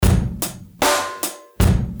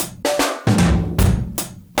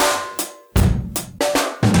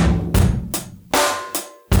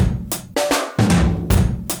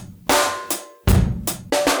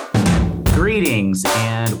Greetings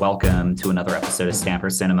and welcome to another episode of Stamper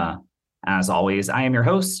Cinema. As always, I am your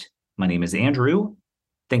host. My name is Andrew.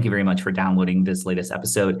 Thank you very much for downloading this latest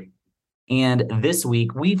episode. And this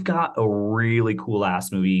week, we've got a really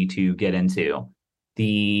cool-ass movie to get into.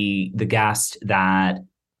 The guest that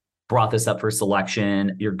brought this up for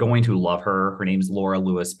selection, you're going to love her. Her name's Laura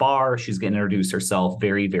Lewis-Barr. She's going to introduce herself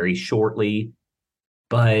very, very shortly.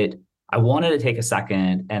 But I wanted to take a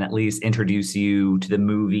second and at least introduce you to the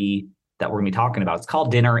movie that we're going to be talking about. It's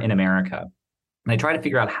called Dinner in America. And I tried to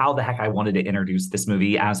figure out how the heck I wanted to introduce this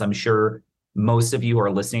movie, as I'm sure most of you who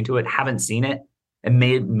are listening to it haven't seen it. And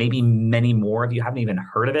maybe many more of you haven't even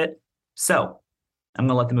heard of it. So I'm going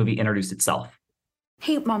to let the movie introduce itself.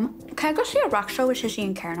 Hey, Mom, can I go see a rock show with Sissy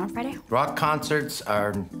and Karen on Friday? Rock concerts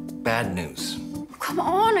are bad news. Come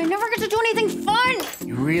on, I never get to do anything fun.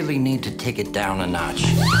 You really need to take it down a notch.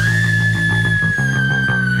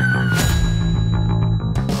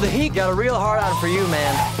 The Heat got a real hard on for you,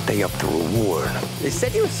 man. They upped the reward. They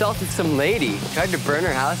said you assaulted some lady. Tried to burn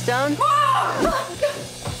her house down?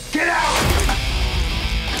 Get out!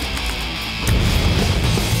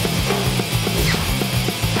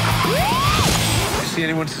 You see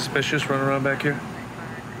anyone suspicious running around back here?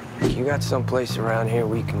 You got someplace around here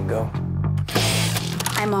we can go?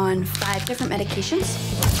 I'm on 5 different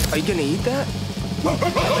medications. Are you gonna eat that?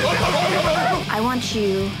 I want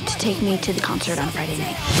you to take me to the concert on Friday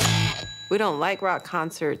night. We don't like rock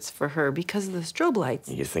concerts for her because of the strobe lights.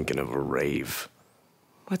 You're thinking of a rave.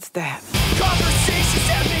 What's that? Conversations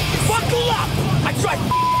that make you buckle up. I drive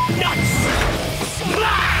nuts.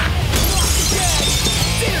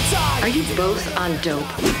 Are you both on dope?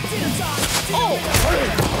 Oh!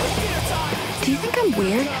 Do you think I'm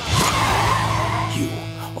weird? You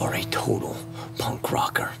are a total punk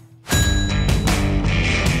rocker.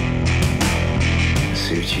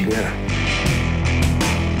 See what you got.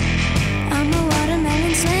 I'm a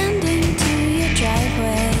watermelon slammed into your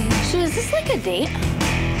driveway. So is this like a date?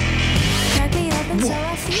 Crack me open so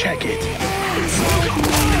I feel Check it.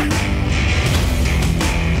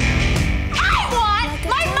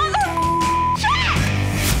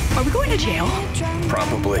 Are we going to jail?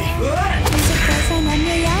 Probably. Are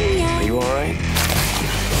you all right?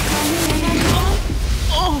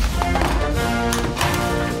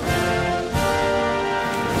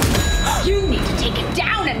 You need to take it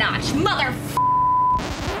down a notch, mother.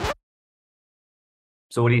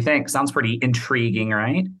 So what do you think? Sounds pretty intriguing,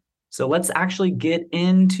 right? So let's actually get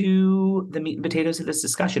into the meat and potatoes of this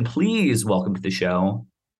discussion. Please welcome to the show,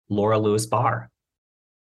 Laura Lewis-Barr.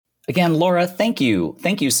 Again, Laura, thank you.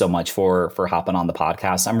 Thank you so much for hopping on the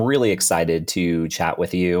podcast. I'm really excited to chat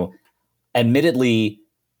with you. Admittedly,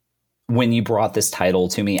 when you brought this title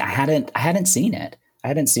to me, I hadn't seen it.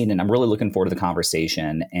 I'm really looking forward to the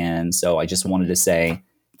conversation. And so I just wanted to say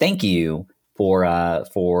thank you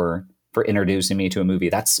for introducing me to a movie.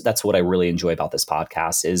 That's what I really enjoy about this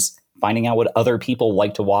podcast, is finding out what other people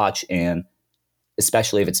like to watch. And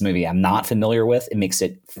especially if it's a movie I'm not familiar with, it makes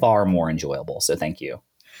it far more enjoyable. So thank you.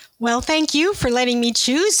 Well, thank you for letting me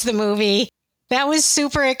choose the movie. That was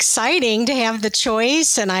super exciting to have the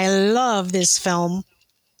choice, and I love this film.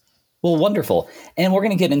 Well, wonderful. And we're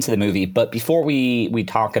going to get into the movie, but before we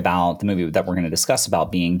talk about the movie that we're going to discuss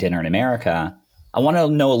about, being Dinner in America, I want to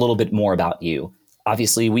know a little bit more about you.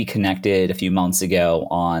 Obviously, we connected a few months ago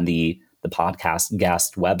on the podcast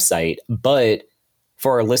guest website, but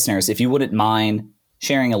for our listeners, if you wouldn't mind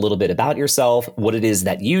sharing a little bit about yourself, what it is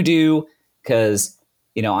that you do, because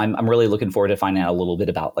I'm really looking forward to finding out a little bit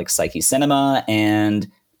about like Psyche Cinema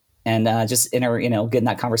and just getting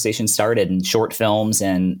that conversation started, and short films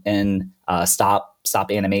and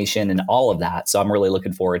stop animation and all of that. So I'm really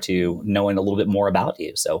looking forward to knowing a little bit more about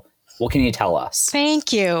you. So what can you tell us?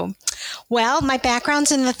 Thank you. Well, my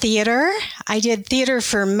background's in the theater. I did theater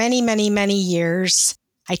for many, many, many years.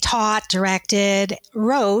 I taught, directed,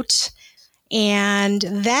 wrote, and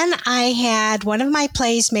then I had one of my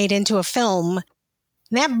plays made into a film.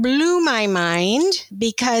 That blew my mind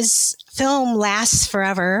because film lasts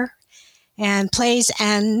forever and plays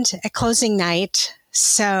end at closing night.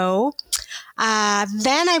 So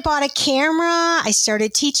then I bought a camera. I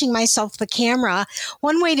started teaching myself the camera.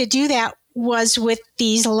 One way to do that was with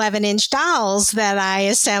these 11-inch dolls that I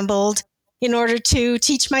assembled in order to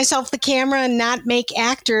teach myself the camera and not make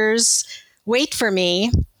actors wait for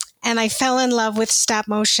me. And I fell in love with stop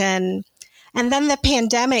motion. And then the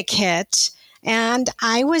pandemic hit. And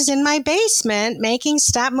I was in my basement making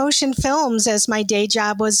stop motion films as my day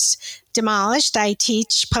job was demolished. I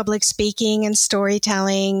teach public speaking and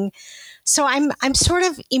storytelling. So I'm sort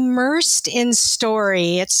of immersed in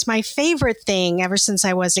story. It's my favorite thing ever since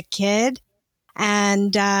I was a kid.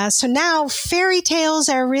 And so now fairy tales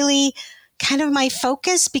are really kind of my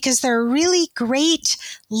focus because they're a really great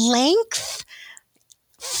length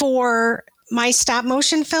for my stop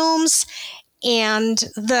motion films. And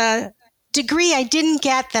the degree I didn't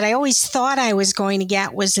get that I always thought I was going to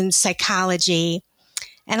get was in psychology.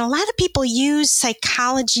 And a lot of people use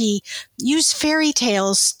fairy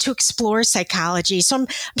tales to explore psychology. So I'm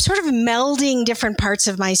sort of melding different parts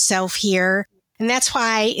of myself here. And that's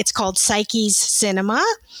why it's called Psyche's Cinema.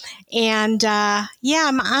 And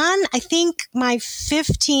I'm on, I think, my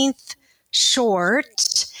 15th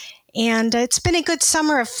short. And it's been a good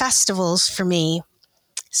summer of festivals for me.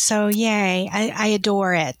 So yay, I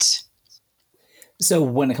adore it. So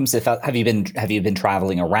when it comes to have you been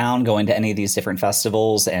traveling around, going to any of these different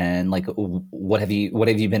festivals, and like what have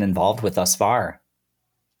you been involved with thus far?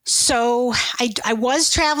 So I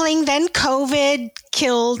was traveling, then COVID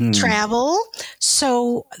killed travel.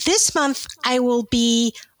 So this month I will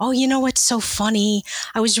be, you know what's so funny?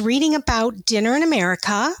 I was reading about Dinner in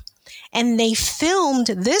America, and they filmed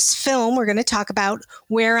this film we're going to talk about,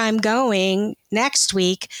 Where I'm Going, next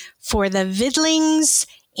week for the Vidlings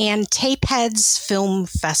and Tapeheads Film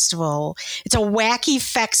Festival. It's a wacky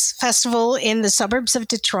festival in the suburbs of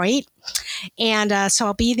Detroit. And so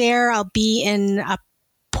I'll be there. I'll be in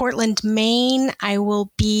Portland, Maine. I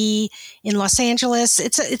will be in Los Angeles.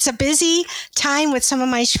 It's a busy time with some of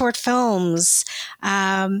my short films.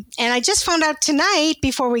 And I just found out tonight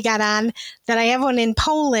before we got on that I have one in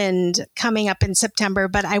Poland coming up in September,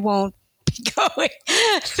 but I won't be going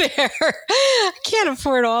there. I can't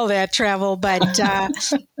afford all that travel, but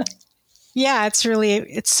yeah,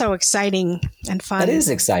 it's so exciting and fun. That is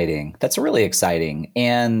exciting. That's really exciting.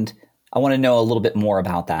 And I want to know a little bit more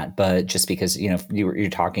about that, but just because, you're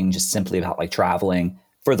talking just simply about like traveling,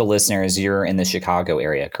 for the listeners, you're in the Chicago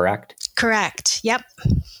area, correct? Correct. Yep.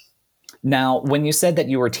 Now, when you said that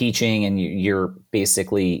you were teaching and you're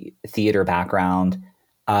basically theater background,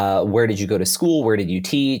 where did you go to school? Where did you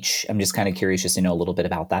teach? I'm just kind of curious just to know a little bit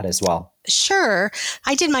about that as well. Sure.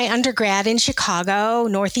 I did my undergrad in Chicago,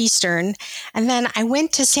 Northeastern, and then I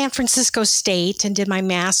went to San Francisco State and did my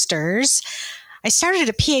master's. I started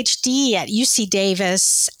a PhD at UC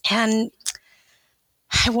Davis, and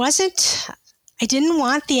I didn't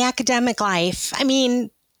want the academic life. I mean,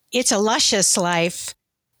 it's a luscious life,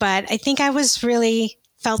 but I think I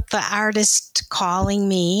felt the artist calling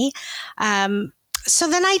me. So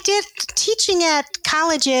then I did teaching at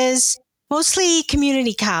colleges, mostly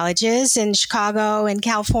community colleges in Chicago and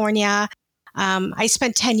California. I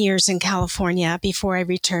spent 10 years in California before I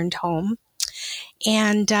returned home.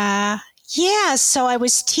 And so I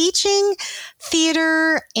was teaching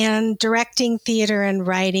theater and directing theater and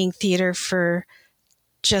writing theater for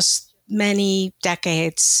just many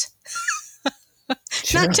decades.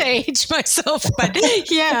 Sure. Not to age myself, but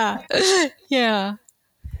yeah. Yeah.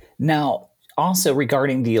 Now, also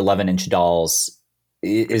regarding the 11-inch dolls,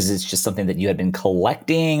 is this just something that you had been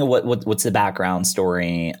collecting? What's the background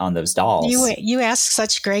story on those dolls? You ask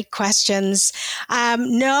such great questions.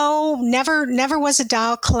 No, never was a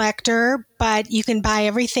doll collector, but you can buy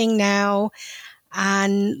everything now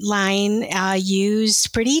online,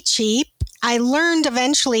 used pretty cheap. I learned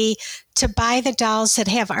eventually to buy the dolls that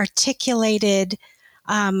have articulated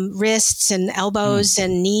wrists and elbows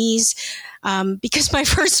and knees. Because my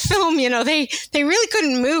first film, they really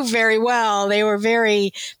couldn't move very well. They were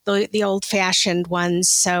the old-fashioned ones.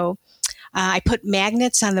 So I put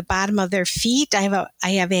magnets on the bottom of their feet. I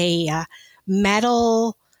have a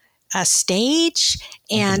metal stage,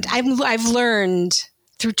 and I've learned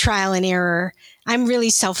through trial and error. I'm really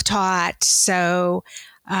self-taught. So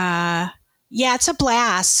it's a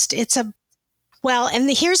blast. And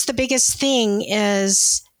here's the biggest thing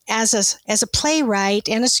is, as a playwright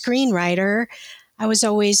and a screenwriter, I was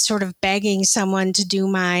always sort of begging someone to do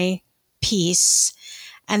my piece.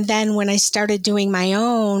 And then when I started doing my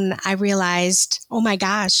own, I realized, oh my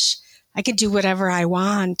gosh, I could do whatever I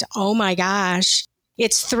want. Oh my gosh.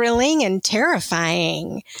 It's thrilling and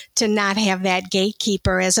terrifying to not have that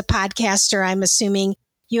gatekeeper. As a podcaster, I'm assuming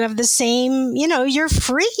you have the same, you're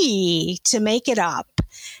free to make it up.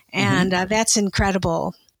 And that's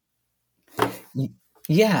incredible.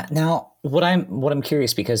 Yeah. Now, what I'm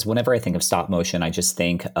curious, because whenever I think of stop motion, I just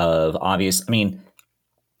think of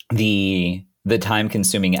the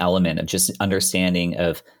time-consuming element of just understanding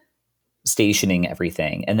of stationing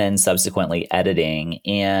everything and then subsequently editing.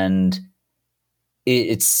 And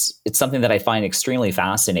it's something that I find extremely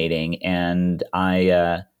fascinating. And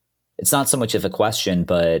it's not so much of a question,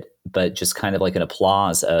 but just kind of like an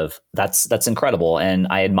applause of that's incredible. And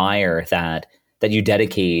I admire that you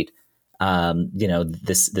dedicate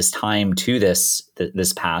this time to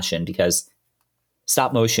this passion, because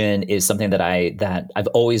stop motion is something that I've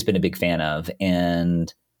always been a big fan of,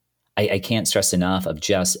 and I can't stress enough of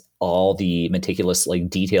just all the meticulous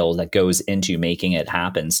detail that goes into making it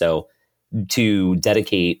happen. So to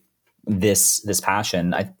dedicate this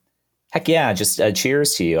passion, heck yeah, just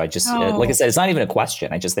cheers to you. I just like I said, it's not even a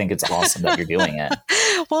question. I just think it's awesome that you're doing it.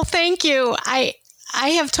 Well, thank you. I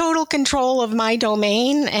have total control of my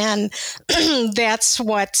domain, and that's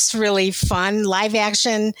what's really fun. Live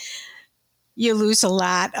action, you lose a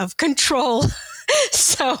lot of control.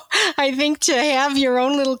 So I think to have your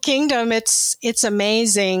own little kingdom, it's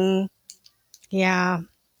amazing. Yeah.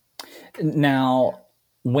 Now,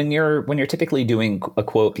 when you're typically doing a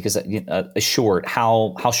quote, because a short,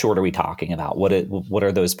 how short are we talking about? What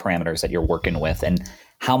are those parameters that you're working with, and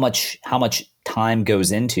how much time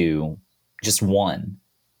goes into just one?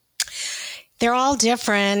 They're all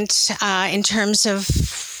different in terms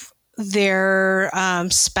of their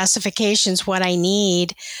specifications, what I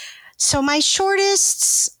need. So my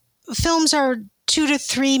shortest films are 2 to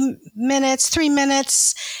 3 minutes, 3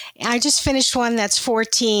 minutes. I just finished one that's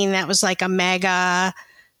 14. That was like a mega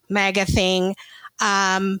thing.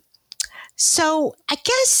 So I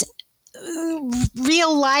guess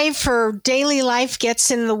real life or daily life gets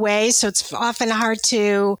in the way. So it's often hard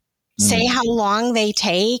to say how long they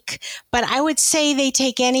take. But I would say they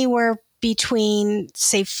take anywhere between,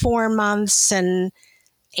 say, 4 months and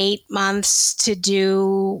 8 months to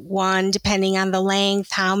do one, depending on the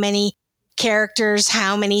length, how many characters,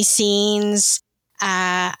 how many scenes.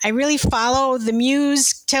 I really follow the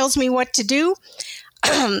muse tells me what to do.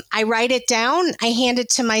 I write it down. I hand it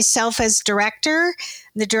to myself as director.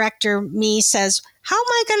 The director, me, says, how am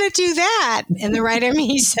I going to do that? And the writer,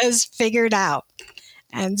 me, says, figure it out.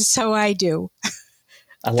 And so I do.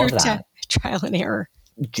 I love that. Trial and error.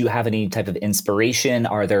 Do you have any type of inspiration?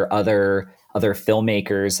 Are there other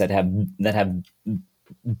filmmakers that have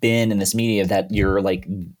been in this media that you're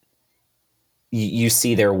you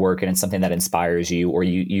see their work and it's something that inspires you, or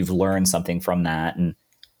you've learned something from that? And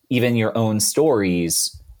even your own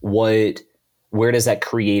stories, where does that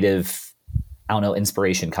creative,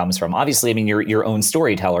 inspiration comes from? Obviously, I mean, you're your own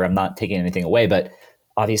storyteller. I'm not taking anything away, but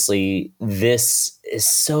obviously this is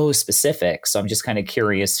so specific. So I'm just kind of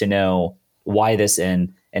curious to know why this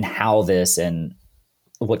and how this, and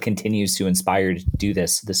what continues to inspire you to do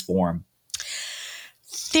this form.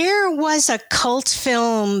 There was a cult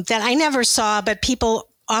film that I never saw, but people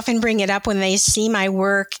often bring it up when they see my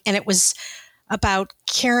work, and it was about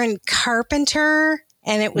Karen Carpenter,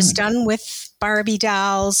 and it was done with Barbie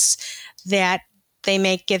dolls that they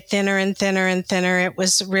make get thinner and thinner and thinner. It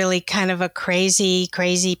was really kind of a crazy,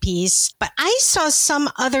 crazy piece. But I saw some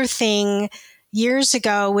other thing years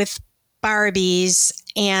ago with Barbies,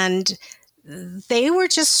 and they were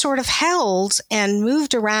just sort of held and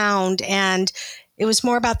moved around, and it was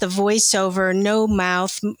more about the voiceover, no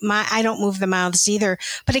mouth. I don't move the mouths either,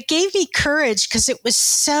 but it gave me courage because it was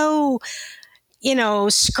so,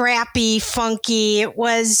 scrappy, funky. It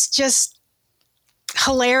was just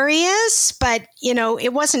hilarious, but,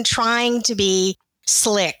 it wasn't trying to be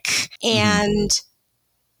slick. And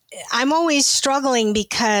I'm always struggling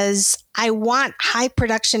because I want high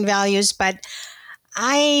production values, but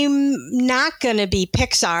I'm not going to be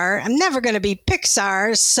Pixar. I'm never going to be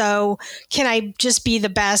Pixar. So can I just be the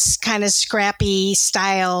best kind of scrappy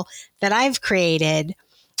style that I've created?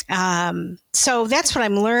 So that's what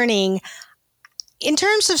I'm learning. In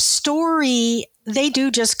terms of story, they do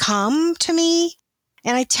just come to me.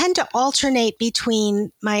 And I tend to alternate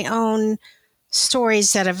between my own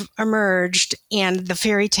stories that have emerged and the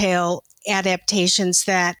fairy tale adaptations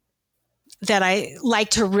that I like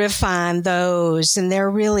to riff on those, and they're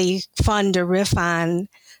really fun to riff on.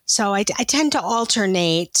 So I tend to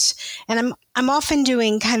alternate, and I'm often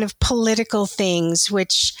doing kind of political things,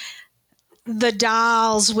 which the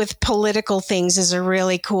dolls with political things is a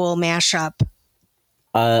really cool mashup.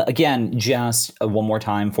 Again, just one more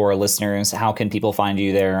time for our listeners, how can people find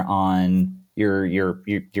you there on your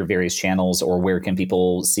various channels, or where can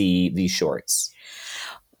people see these shorts?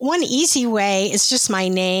 One easy way is just my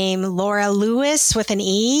name, Laura Lewis with an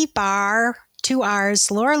E, bar, 2 R's,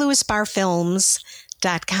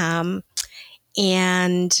 lauraLewisBarFilms.com,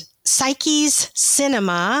 and Psyche's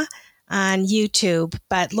Cinema on YouTube.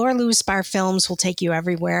 But Laura Lewis Bar Films will take you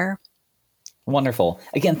everywhere. Wonderful.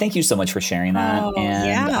 Again, thank you so much for sharing that.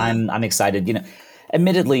 I'm excited.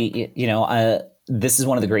 Admittedly, this is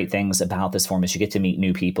one of the great things about this form is you get to meet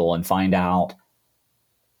new people and find out,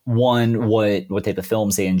 one, what type of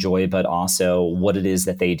films they enjoy, but also what it is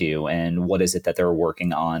that they do and what is it that they're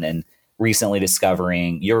working on. And recently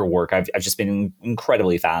discovering your work, I've just been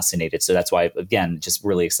incredibly fascinated. So that's why, again, just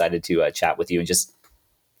really excited to chat with you and just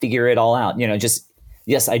figure it all out.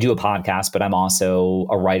 Yes, I do a podcast, but I'm also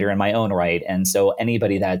a writer in my own right. And so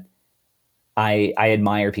anybody that I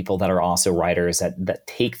admire, people that are also writers that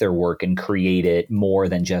take their work and create it more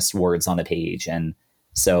than just words on a page. And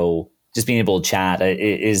so just being able to chat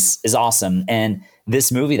is awesome. And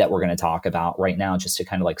this movie that we're going to talk about right now, just to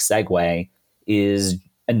kind of like segue, is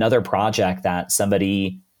another project that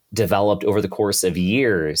somebody developed over the course of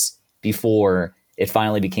years before it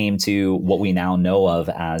finally became to what we now know of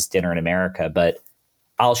as Dinner in America. But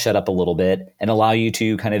I'll shut up a little bit and allow you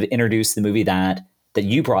to kind of introduce the movie that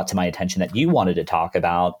you brought to my attention, that you wanted to talk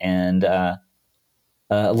about, and a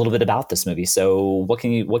little bit about this movie. So what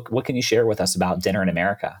can you share with us about Dinner in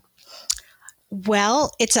America?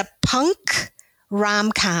 Well, it's a punk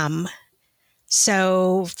rom-com.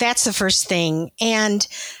 So that's the first thing. And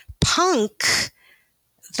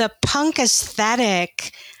the punk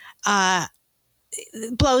aesthetic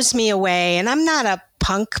blows me away. And I'm not a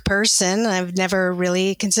punk person. I've never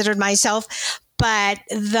really considered myself. But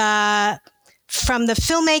from the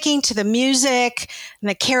filmmaking to the music and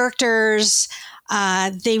the characters,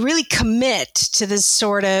 they really commit to this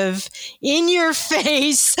sort of in your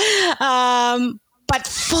face, but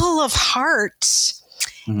full of heart.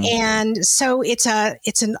 Mm-hmm. And so it's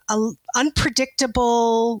an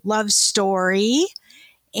unpredictable love story.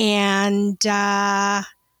 And I'm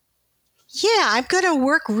going to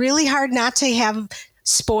work really hard not to have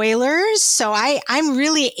spoilers. So I'm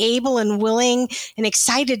really able and willing and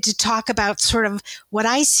excited to talk about sort of what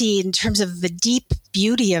I see in terms of the deep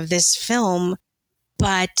beauty of this film.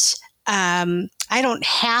 But I don't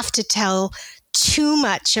have to tell too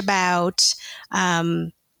much about,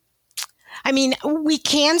 we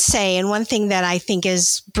can say, and one thing that I think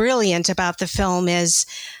is brilliant about the film is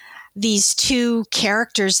these two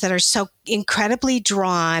characters that are so incredibly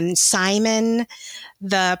drawn, Simon,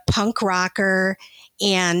 the punk rocker,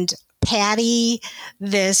 and Patty,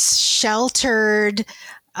 this sheltered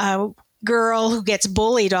girl who gets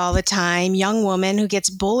bullied all the time, young woman who gets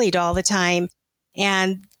bullied all the time.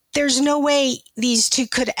 And there's no way these two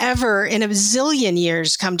could ever in a bazillion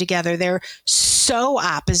years come together. They're so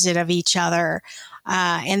opposite of each other.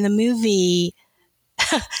 And the movie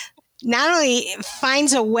not only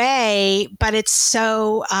finds a way, but it's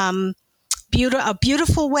so a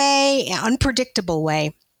beautiful way, unpredictable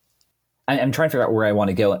way. I'm trying to figure out where I want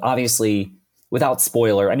to go. Obviously, without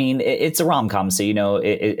spoiler, it's a rom-com. So,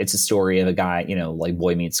 it's a story of a guy, like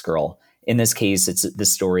boy meets girl. In this case, it's the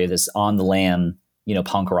story of this on the lam,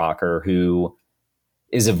 punk rocker who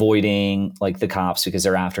is avoiding like the cops because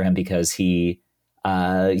they're after him because he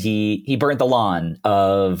burnt the lawn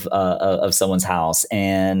of someone's house,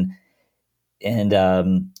 and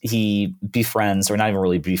he befriends, or not even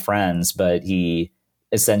really befriends, but he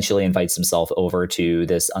essentially invites himself over to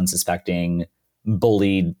this unsuspecting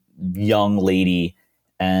bullied young lady,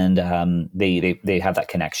 and they have that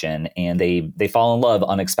connection, and they fall in love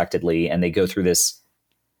unexpectedly, and they go through this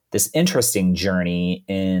interesting journey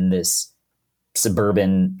in this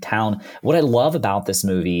suburban town. What I love about this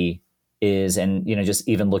movie is, and just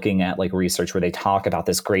even looking at like research where they talk about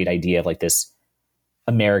this great idea of like this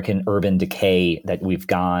American urban decay that we've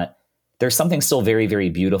got, there's something still very, very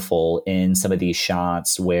beautiful in some of these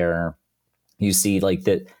shots where you see like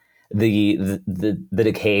the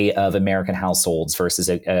decay of American households versus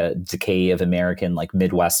a decay of American like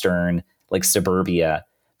Midwestern like suburbia.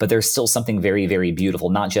 But there's still something very, very beautiful,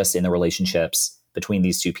 not just in the relationships between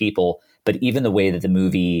these two people, but even the way that the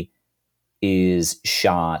movie is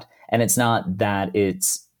shot. And it's not that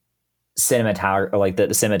it's cinematography, like the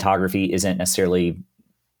cinematography isn't necessarily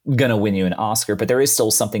going to win you an Oscar, but there is still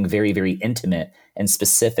something very, very intimate and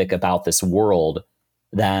specific about this world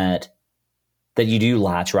that you do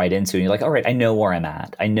latch right into. And you're like, all right, I know where I'm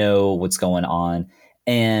at. I know what's going on.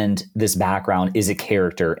 And this background is a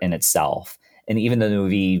character in itself. And even though the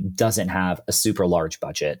movie doesn't have a super large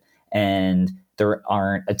budget and there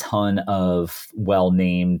aren't a ton of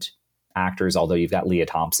well-named actors, although you've got Leah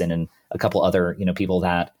Thompson and a couple other, people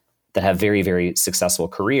that have very, very successful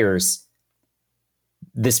careers,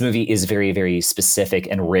 this movie is very, very specific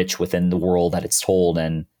and rich within the world that it's told.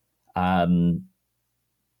 And I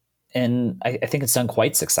think it's done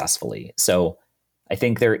quite successfully. So I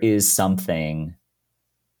think there is something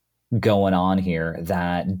going on here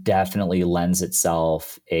that definitely lends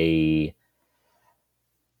itself a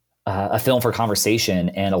film for conversation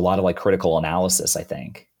and a lot of like critical analysis, I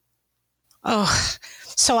think. Oh,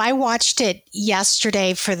 so I watched it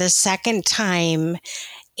yesterday for the second time.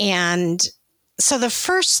 And so the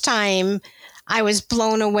first time I was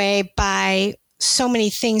blown away by so many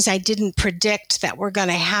things I didn't predict that were going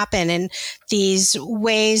to happen, and these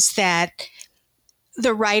ways that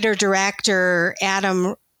the writer-director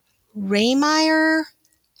Adam Rehmeyer,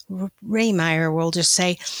 we'll just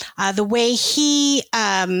say, the way he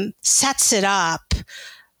sets it up,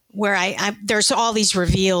 where there's all these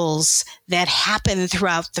reveals that happen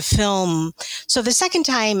throughout the film. So the second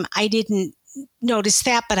time I didn't notice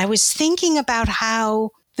that, but I was thinking about how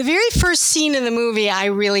the very first scene in the movie I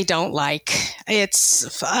really don't like. It's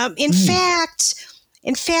in fact,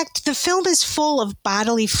 the film is full of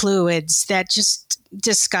bodily fluids that just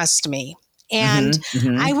disgust me. And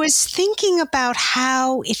I was thinking about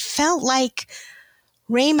how it felt like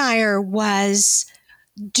Rehmeyer was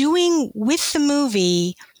doing with the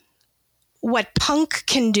movie what punk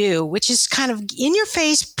can do, which is kind of in your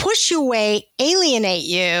face, push you away, alienate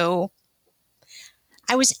you.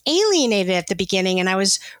 I was alienated at the beginning, and I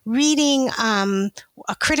was reading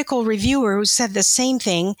a critical reviewer who said the same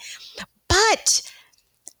thing. But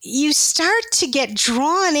you start to get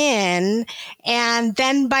drawn in, and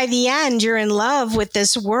then by the end, you're in love with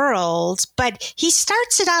this world. But he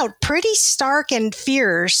starts it out pretty stark and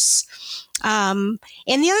fierce. And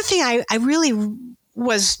the other thing I really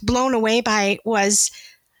was blown away by was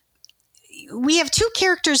we have two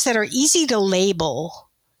characters that are easy to label.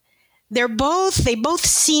 They both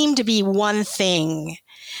seem to be one thing.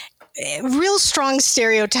 Real strong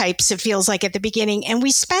stereotypes, it feels like at the beginning. And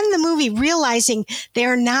we spend the movie realizing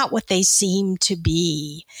they're not what they seem to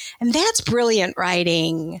be. And that's brilliant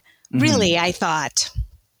writing, really, I thought.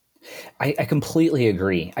 I completely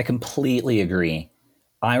agree.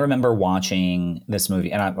 I remember watching this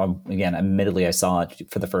movie, and again, admittedly, I saw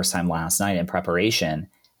it for the first time last night in preparation.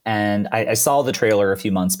 And I saw the trailer a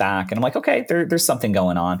few months back, and I'm like, okay, there's something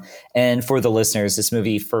going on. And for the listeners, this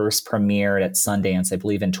movie first premiered at Sundance, I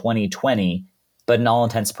believe, in 2020. But in all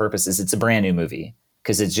intents and purposes, it's a brand new movie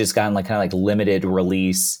because it's just gotten kind of limited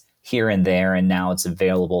release here and there, and now it's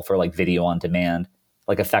available for video on demand,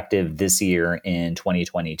 effective this year in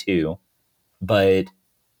 2022. But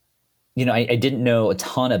I didn't know a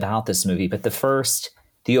ton about this movie, but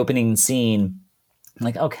the opening scene, I'm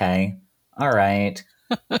like, okay, all right.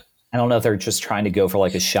 I don't know if they're just trying to go for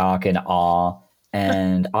a shock and awe.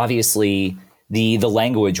 And obviously the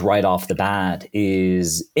language right off the bat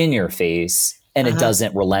is in your face, and it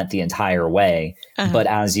doesn't relent the entire way. But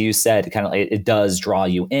as you said, it does draw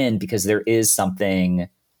you in because there is something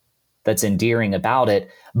that's endearing about it.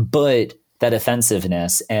 But that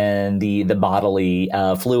offensiveness and the bodily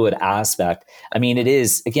fluid aspect, I mean, it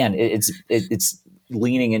is, again, it's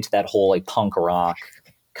leaning into that whole punk rock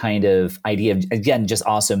kind of idea of, again, just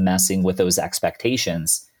also messing with those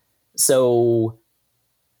expectations. So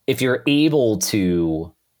if you're able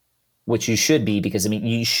to, which you should be, because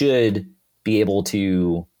you should be able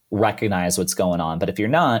to recognize what's going on. But if you're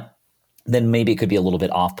not, then maybe it could be a little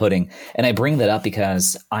bit off-putting. And I bring that up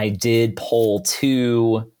because I did pull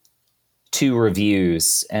two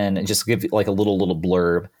reviews and just give a little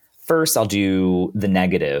blurb. First, I'll do the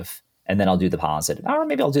negative, and then I'll do the positive. Or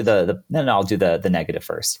maybe I'll do I'll do the negative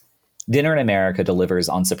first. Dinner in America delivers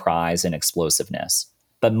on surprise and explosiveness,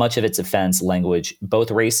 but much of its offense language, both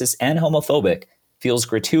racist and homophobic, feels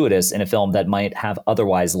gratuitous in a film that might have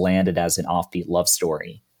otherwise landed as an offbeat love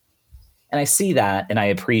story. And I see that, and I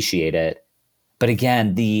appreciate it. But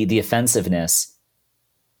again, the offensiveness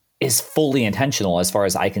is fully intentional as far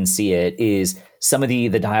as I can see it, is some of the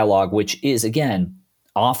dialogue, which is, again,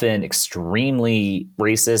 often extremely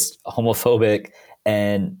racist, homophobic,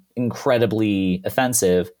 and incredibly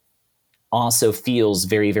offensive, also feels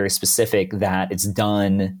very, very specific that it's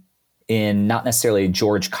done in not necessarily a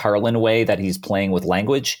George Carlin way that he's playing with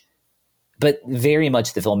language, but very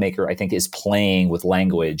much the filmmaker, I think, is playing with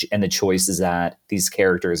language and the choices that these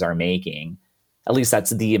characters are making. At least that's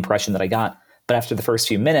the impression that I got. But after the first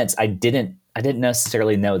few minutes, I didn't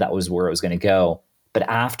necessarily know that was where it was going to go. But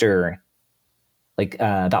after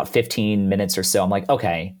about 15 minutes or so, I'm like,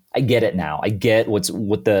 okay, I get it now. I get what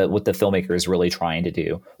the filmmaker is really trying to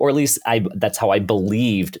do, or at least that's how I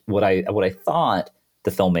believed what I thought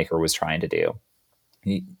the filmmaker was trying to do.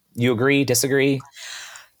 You agree? Disagree?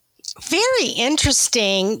 Very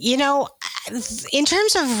interesting. In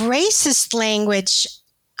terms of racist language,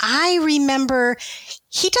 I remember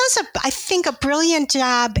he does I think a brilliant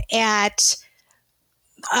job at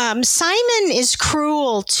Simon is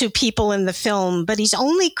cruel to people in the film, but he's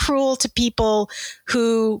only cruel to people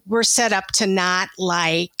who were set up to not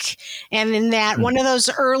like. And in that one of those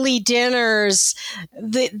early dinners,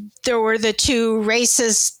 there were the two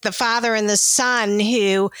racists, the father and the son,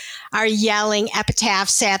 who are yelling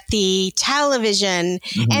epitaphs at the television.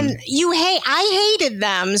 And I hated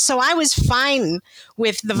them, so I was fine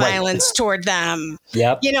with the violence toward them.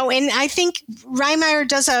 Yep. And I think Reitmeyer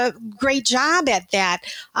does a great job at that.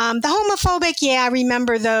 The homophobic, I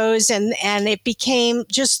remember those, and it became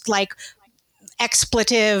just like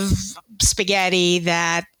expletive spaghetti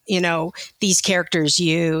that, these characters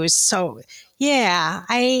use. So,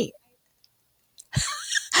 I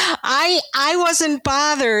wasn't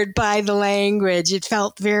bothered by the language. It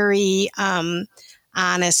felt very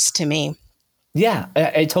honest to me. Yeah,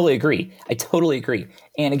 I totally agree.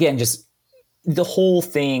 And again, just the whole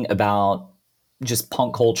thing about just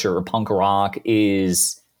punk culture or punk rock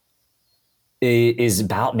is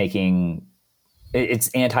about making it's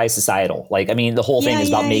anti-societal. The whole thing is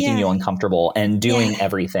about making you uncomfortable and doing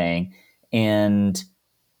everything. And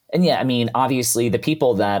obviously the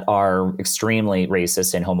people that are extremely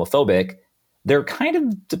racist and homophobic, they're kind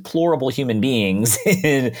of deplorable human beings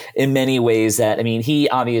in many ways. That, he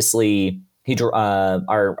obviously,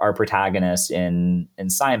 our protagonist in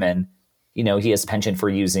Simon, he has a penchant for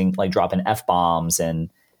using, dropping F-bombs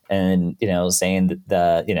and saying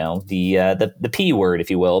the P word, if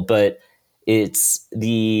you will. But it's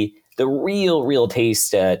the real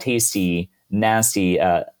tasty, nasty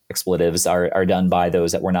expletives are done by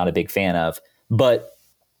those that we're not a big fan of. But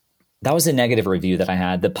that was a negative review that I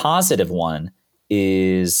had. The positive one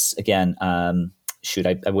is, again, I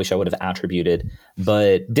wish I would have attributed,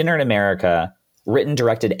 but Dinner in America, written,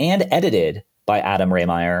 directed, and edited by Adam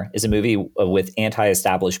Reitmeyer, is a movie with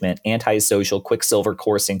anti-establishment, anti-social Quicksilver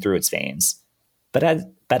coursing through its veins. But at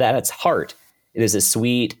its heart, it is a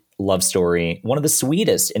sweet love story, one of the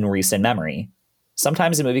sweetest in recent memory.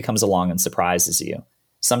 Sometimes a movie comes along and surprises you.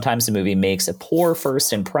 Sometimes a movie makes a poor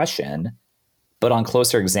first impression, but on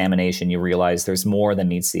closer examination, you realize there's more than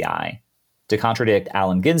meets the eye. To contradict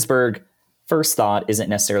Allen Ginsberg, first thought isn't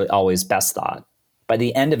necessarily always best thought. By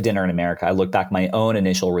the end of Dinner in America, I look back my own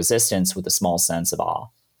initial resistance with a small sense of awe.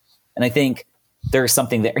 And I think there's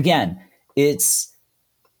something there. Again, it's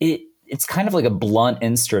kind of like a blunt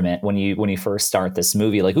instrument when you first start this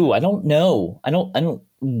movie. I don't know.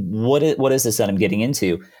 What is this that I'm getting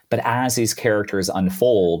into? But as these characters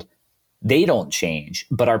unfold, they don't change,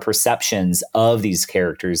 but our perceptions of these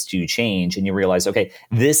characters do change. And you realize, okay,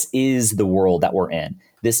 this is the world that we're in.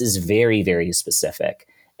 This is very, very specific.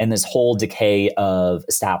 And this whole decay of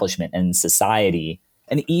establishment and society,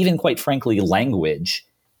 and even quite frankly, language,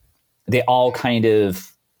 they all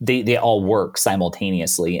they all work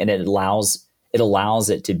simultaneously. And it allows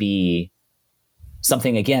it to be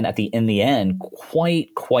something, again, in the end,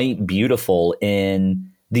 quite beautiful in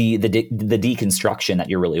the deconstruction that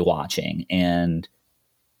you're really watching. And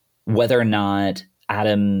whether or not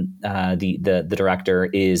Adam, the director,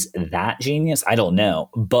 is that genius, I don't know,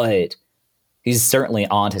 but he's certainly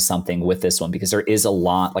onto something with this one, because there is a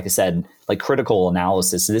lot, like I said, critical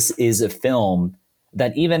analysis. This is a film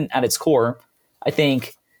that, even at its core, I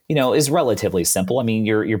think, is relatively simple.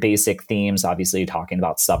 Your basic themes, obviously talking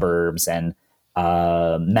about suburbs and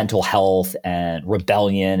mental health and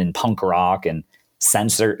rebellion and punk rock and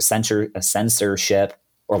censorship,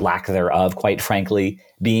 or lack thereof, quite frankly,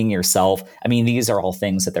 being yourself. These are all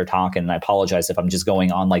things that they're talking. And I apologize if I'm just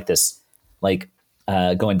going on going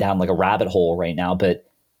down a rabbit hole right now. But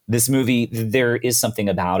this movie, there is something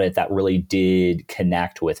about it that really did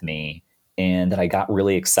connect with me, and that I got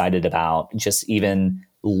really excited about just even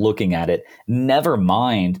looking at it. Never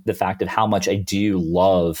mind the fact of how much I do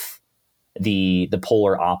love the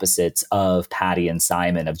polar opposites of Patty and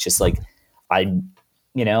Simon, of just I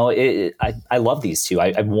love these two.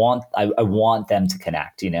 I want them to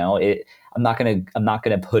connect. I'm not gonna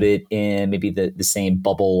put it in maybe the same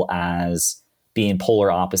bubble as being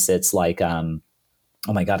polar opposites. Oh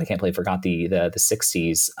my God, I can't believe I forgot the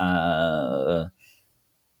 60s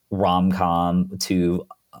rom-com to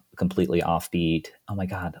completely offbeat. Oh my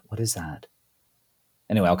God, what is that?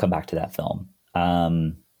 Anyway, I'll come back to that film.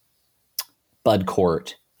 Bud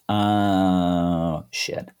Court.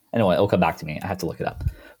 Shit. Anyway, it'll come back to me. I have to look it up.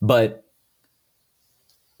 But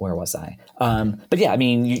where was I? But yeah,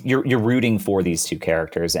 you're rooting for these two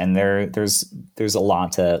characters, and there's a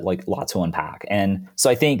lot to unpack. And so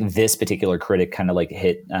I think this particular critic kind of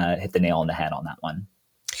hit the nail on the head on that one.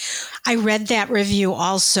 I read that review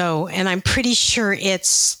also, and I'm pretty sure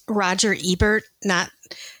it's Roger Ebert, not,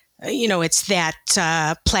 it's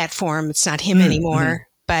that platform. It's not him anymore.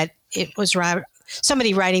 but it was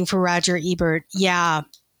somebody writing for Roger Ebert. Yeah.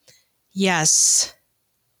 Yes.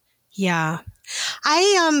 Yeah.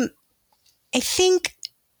 I think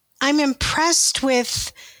I'm impressed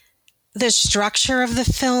with the structure of the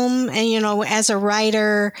film. And, as a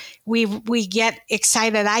writer, we get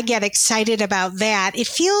excited. I get excited about that. It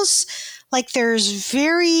feels like there's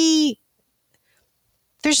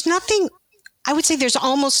nothing, I would say there's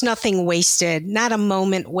almost nothing wasted, not a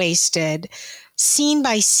moment wasted. Scene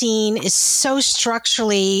by scene is so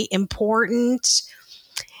structurally important.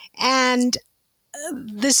 And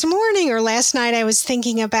this morning or last night, I was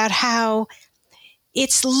thinking about how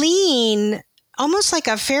it's lean, almost like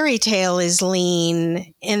a fairy tale is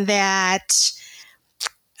lean, in that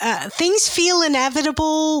things feel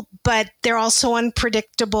inevitable, but they're also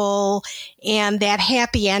unpredictable. And that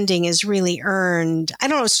happy ending is really earned. I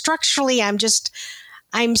don't know, structurally,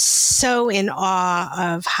 I'm so in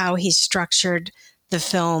awe of how he structured the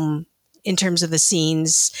film in terms of the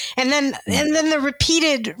scenes. And then the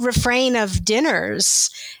repeated refrain of dinners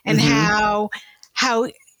and how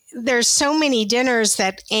there's so many dinners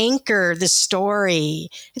that anchor the story.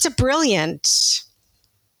 It's a brilliant.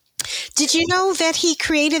 Did you know that he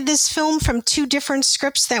created this film from 2 different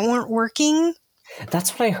scripts that weren't working?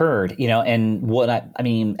 That's what I heard, and what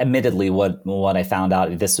admittedly, what I found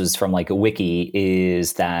out, this was from like a wiki,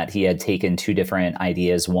 is that he had taken 2 different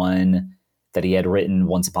ideas. One that he had written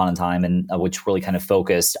once upon a time, and which really kind of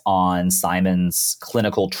focused on Simon's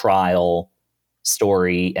clinical trial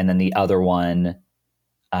story. And then the other one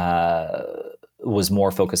was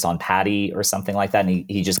more focused on Patty or something like that. And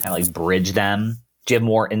he just kind of like bridged them. Do you have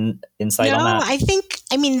more insight on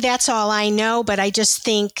that? That's all I know, but I just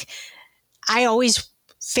think I always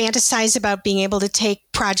fantasize about being able to take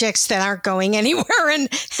projects that aren't going anywhere and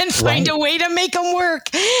find a way to make them work.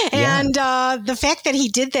 Yeah. And the fact that he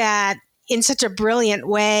did that in such a brilliant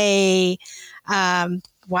way,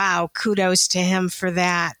 wow, kudos to him for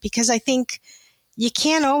that. Because I think you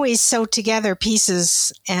can't always sew together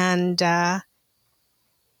pieces, and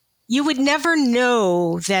you would never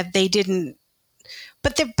know that they didn't.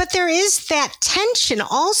 But there is that tension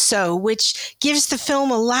also, which gives the film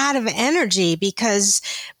a lot of energy, because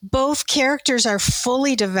both characters are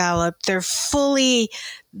fully developed. They're fully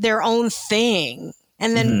their own thing.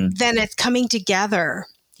 And then it's coming together.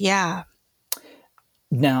 Yeah.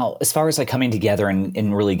 Now, as far as like coming together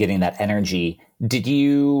and really getting that energy, did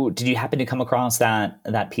you happen to come across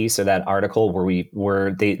that piece or that article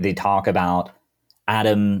where they talk about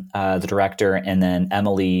Adam, the director, and then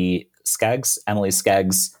Emily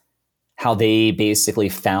Skeggs, how they basically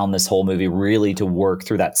found this whole movie really to work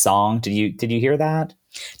through that song? Did you hear that?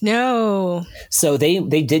 No. So they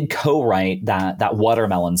did co-write that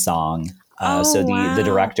Watermelon song. The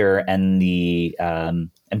director and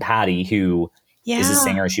and Patty, who is a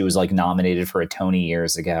singer, she was like nominated for a Tony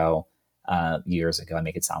years ago. I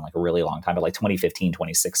make it sound like a really long time, but like 2015,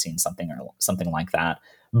 2016, something like that.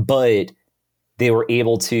 But they were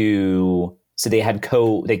able to. So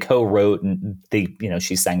they co-wrote, and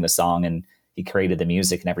she sang the song and he created the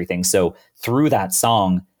music and everything. So through that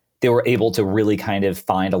song, they were able to really kind of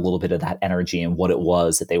find a little bit of that energy and what it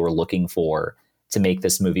was that they were looking for to make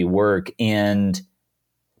this movie work. And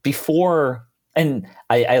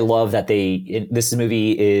I love that this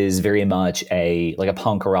movie is very much a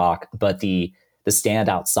punk rock, but the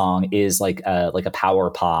standout song is like a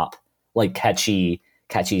power pop, like catchy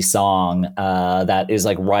song that is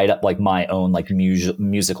like right up like my own like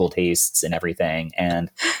musical tastes and everything.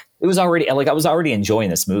 And it was already I was already enjoying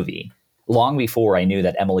this movie long before I knew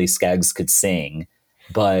that Emily Skeggs could sing.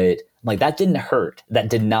 But like that didn't hurt. That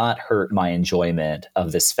did not hurt my enjoyment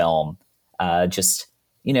of this film.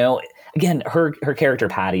 Again, her character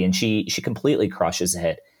Patty, and she completely crushes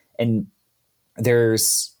it. And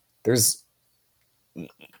there's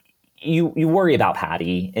you worry about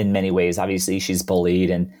Patty in many ways. Obviously, she's bullied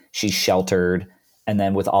and she's sheltered. And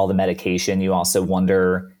then with all the medication, you also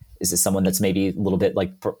wonder, is this someone that's maybe a little bit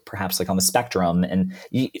like perhaps like on the spectrum? And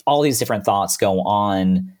all these different thoughts go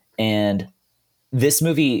on. And this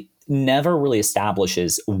movie never really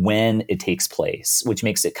establishes when it takes place, which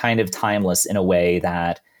makes it kind of timeless in a way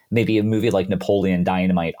that maybe a movie like Napoleon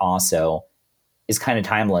Dynamite also is kind of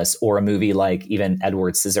timeless, or a movie like even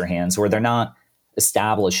Edward Scissorhands, where they're not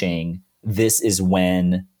establishing this is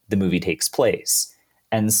when the movie takes place.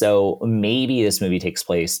 And so maybe this movie takes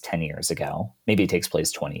place 10 years ago. Maybe it takes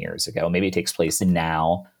place 20 years ago. Maybe it takes place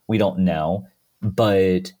now. We don't know.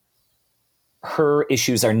 But her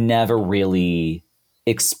issues are never really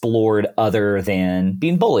explored other than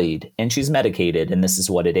being bullied, and she's medicated, and this is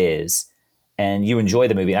what it is. And you enjoy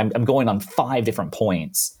the movie. I'm going on 5 different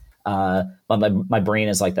points but my brain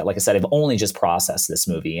is like that. Like I said, I've only just processed this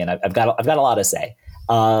movie, and I've got a lot to say.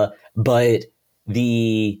 But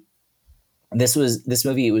this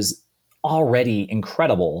movie, it was already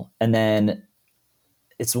incredible, and then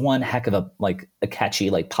it's one heck of a catchy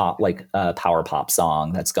pop power pop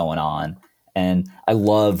song that's going on, and I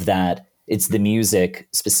love that it's the music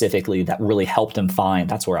specifically that really helped him find.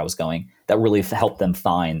 That's where I was going. That really helped them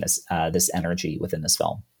find this energy within this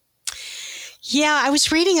film. Yeah, I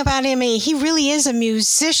was reading about him. He really is a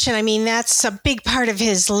musician. I mean, that's a big part of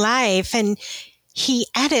his life, and he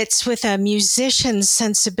edits with a musician's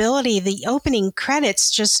sensibility. The opening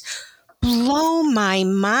credits just blow my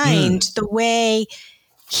mind, the way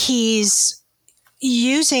he's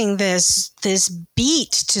using this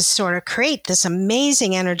beat to sort of create this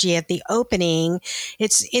amazing energy at the opening.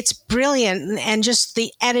 It's brilliant, and just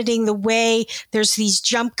the editing, the way there's these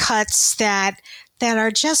jump cuts that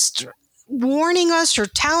are just warning us or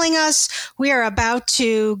telling us we are about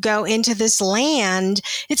to go into this land.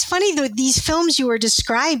 It's funny that these films you were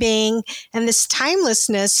describing and this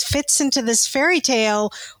timelessness fits into this fairy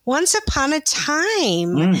tale. Once upon a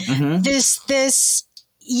time,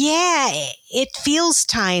 it feels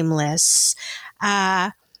timeless.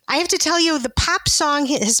 I have to tell you, the pop song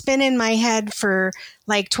has been in my head for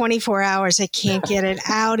like 24 hours. I can't get it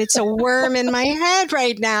out. It's a worm in my head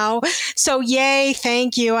right now. So yay,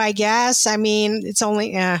 thank you, I guess. I mean, it's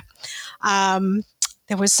only, there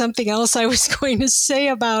was something else I was going to say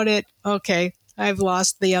about it. Okay, I've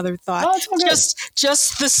lost the other thought. Oh, it's all good.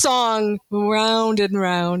 Just the song, round and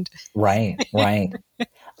round. Right.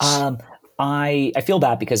 I feel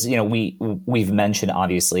bad because, we've mentioned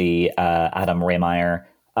obviously Adam Rehmeyer.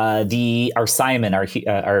 Our Simon,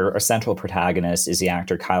 our central protagonist, is the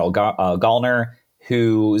actor Kyle Gallner,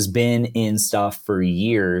 who's been in stuff for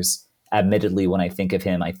years. Admittedly, when I think of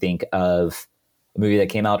him, I think of a movie that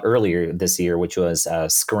came out earlier this year, which was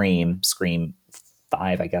Scream 5,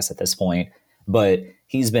 I guess at this point. But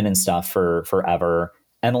he's been in stuff for forever.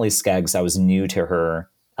 Emily Skeggs, I was new to her.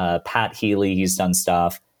 Pat Healy, he's done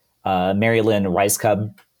stuff. Mary Lynn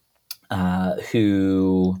Rajskub,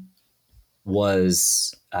 who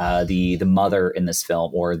was the mother in this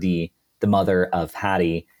film, or the mother of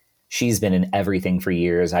Hattie. She's been in everything for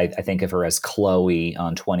years. I think of her as Chloe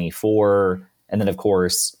on 24. And then, of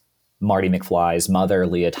course, Marty McFly's mother,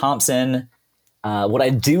 Leah Thompson. What I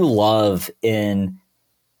do love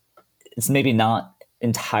it's maybe not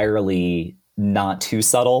entirely not too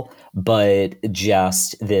subtle, but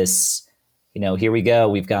just this, here we go.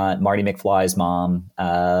 We've got Marty McFly's mom,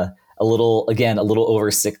 a little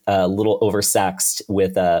oversexed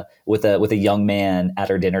with a young man at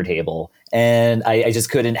her dinner table, and I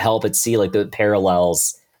just couldn't help but see the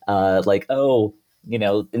parallels.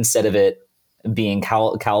 Instead of it being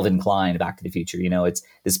Calvin Klein, Back to the Future, it's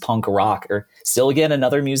this punk rock, or still again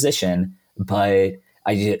another musician, but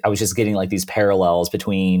I was just getting these parallels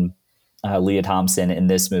between Leah Thompson in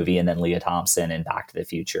this movie and then Leah Thompson in Back to the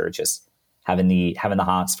Future, just having the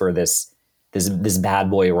hots for this bad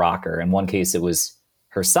boy rocker. In one case, it was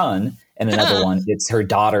her son, and another one, it's her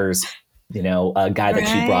daughter's, a guy that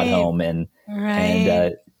she brought home, and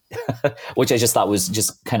which I just thought was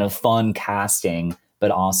just kind of fun casting, but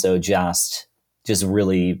also just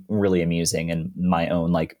really, really amusing. And my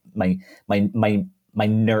own my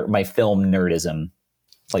film nerdism,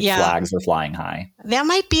 flags are flying high. That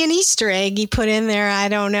might be an Easter egg you put in there. I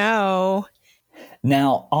don't know.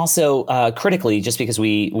 Now, also critically, just because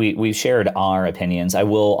we've shared our opinions, I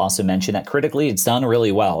will also mention that critically it's done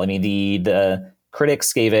really well. I mean, the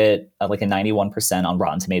critics gave it a 91% on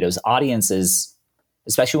Rotten Tomatoes. Audiences,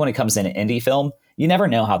 especially when it comes to an indie film, you never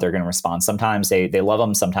know how they're going to respond. Sometimes they love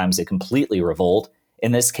them, sometimes they completely revolt.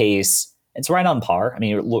 In this case, it's right on par. I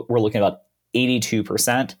mean, we're looking at about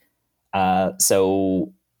 82%.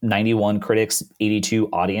 So 91 critics, 82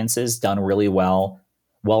 audiences, done really well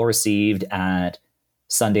received at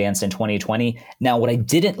Sundance in 2020. Now, what I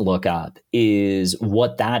didn't look up is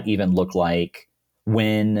what that even looked like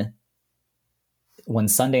when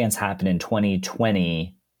Sundance happened in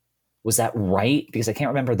 2020. Was that right? Because I can't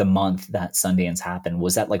remember the month that Sundance happened.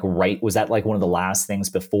 Was that right? Was that one of the last things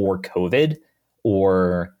before COVID,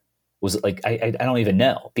 or was it I don't even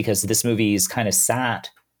know, because this movie's kind of sat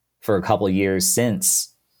for a couple of years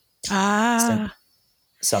since. So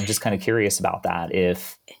I'm just kind of curious about that.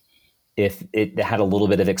 If it had a little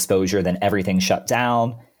bit of exposure, then everything shut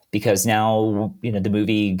down, because now, the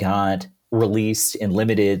movie got released in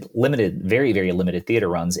limited, very, very limited theater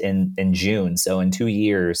runs in June. So in 2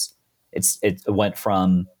 years, it went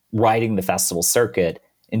from riding the festival circuit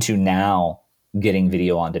into now getting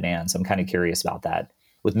video on demand. So I'm kind of curious about that.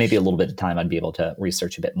 with maybe a little bit of time, I'd be able to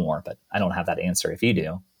research a bit more, but I don't have that answer if you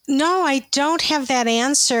do. No, I don't have that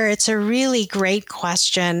answer. It's a really great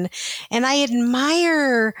question. And I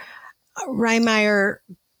admire Reitmeyer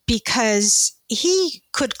because he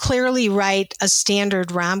could clearly write a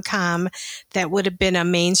standard rom-com that would have been a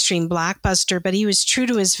mainstream blockbuster, but he was true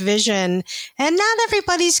to his vision. And not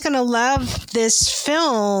everybody's going to love this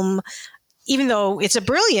film, even though it's a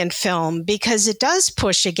brilliant film, because it does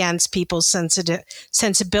push against people's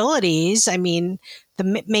sensibilities. I mean,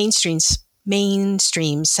 the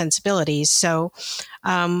mainstream sensibilities. So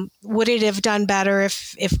would it have done better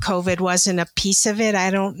if COVID wasn't a piece of it? I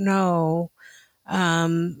don't know.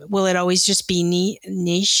 Will it always just be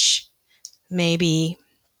niche? Maybe.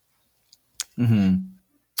 I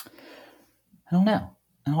don't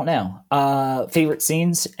know. Favorite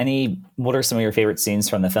scenes? What are some of your favorite scenes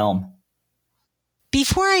from the film?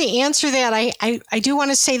 Before I answer that, I do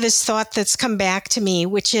want to say this thought that's come back to me,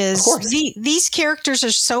 which is these characters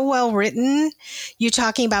are so well written. You're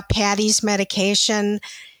talking about Patty's medication.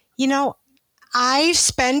 You know, I've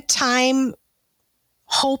spent time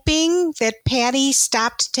hoping that Patty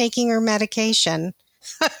stopped taking her medication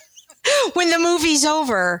when the movie's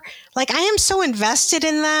over. Like, I am so invested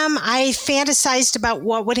in them. I fantasized about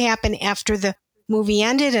what would happen after the movie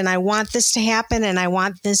ended, and I want this to happen, and I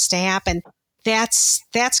want this to happen. That's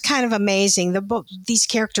kind of amazing. These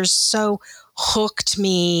characters so hooked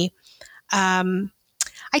me. I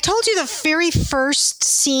told you the very first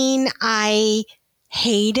scene I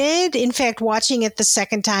hated. In fact, watching it the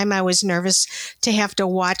second time, I was nervous to have to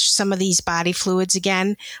watch some of these body fluids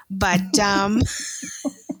again. But,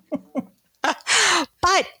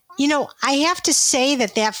 but you know, I have to say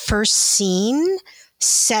that first scene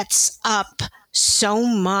sets up so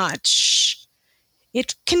much.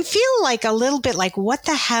 It can feel like a little bit like, what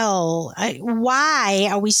the hell? Why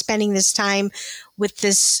are we spending this time with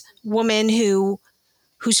this woman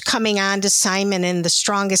who's coming on to Simon in the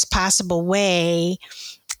strongest possible way?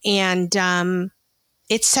 And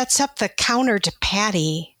it sets up the counter to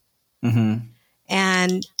Patty. Mm-hmm.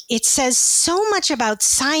 And it says so much about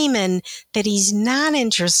Simon that he's not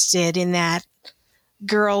interested in that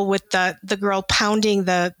girl with the girl pounding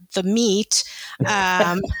the meat.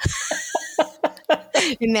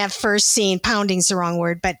 In that first scene, pounding's the wrong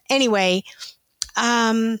word. But anyway,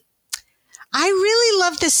 I really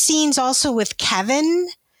love the scenes also with Kevin,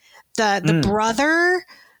 the brother.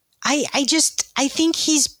 I think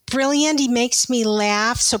he's brilliant. He makes me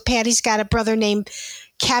laugh. So Patty's got a brother named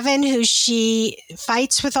Kevin who she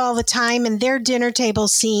fights with all the time, and their dinner table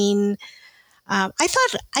scene. I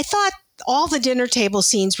thought all the dinner table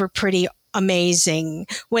scenes were pretty amazing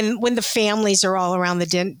when the families are all around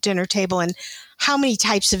the dinner table, and how many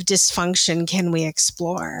types of dysfunction can we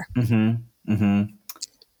explore? Mm-hmm. Mm-hmm.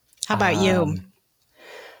 How about you?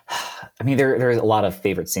 I mean, there's a lot of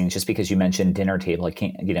favorite scenes. Just because you mentioned dinner table, I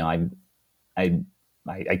can't,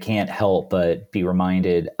 I can't help but be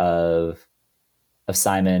reminded of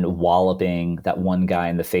Simon walloping that one guy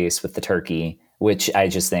in the face with the turkey, which I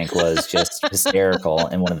just think was just hysterical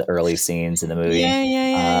in one of the early scenes in the movie.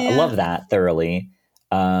 Yeah. I love that thoroughly.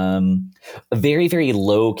 A very, very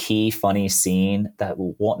low key, funny scene that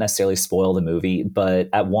won't necessarily spoil the movie, but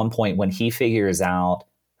at one point when he figures out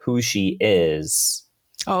who she is,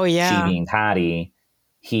 she being Patty,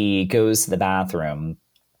 he goes to the bathroom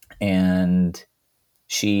and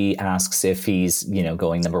she asks if he's,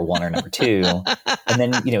 going number one or number two. And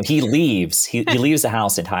then, he leaves. He leaves the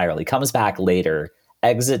house entirely, comes back later,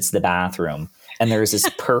 exits the bathroom, and there's this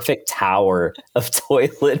perfect tower of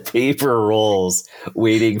toilet paper rolls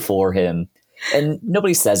waiting for him. And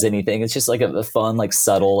nobody says anything. It's just like a fun, like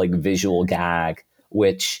subtle, like visual gag,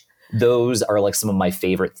 which those are like some of my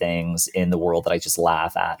favorite things in the world that I just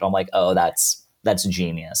laugh at. I'm like, oh, that's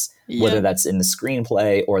genius. Yeah. Whether that's in the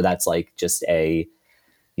screenplay or that's like just a,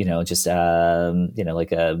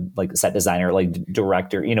 like a set designer, like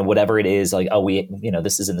director, whatever it is, like, oh,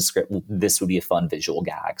 this is in the script. This would be a fun visual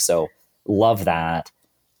gag. So love that.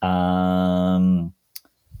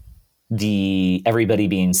 The everybody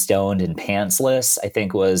being stoned and pantsless, I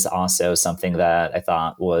think, was also something that I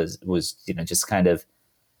thought was just kind of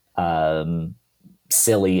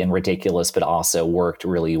silly and ridiculous, but also worked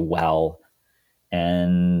really well.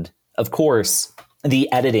 And of course,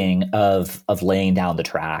 the editing of laying down the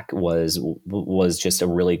track was just a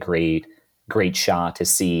really great shot to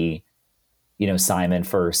see, Simon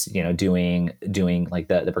first, doing like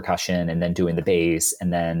the percussion, and then doing the bass,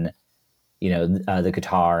 and then, the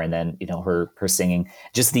guitar, and then, her singing.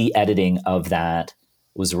 Just the editing of that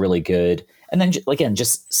was really good. And then again,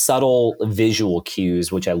 just subtle visual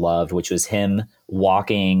cues, which I loved, which was him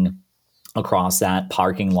walking across that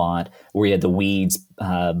parking lot where he had the weeds,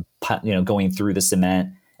 going through the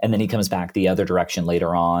cement. And then he comes back the other direction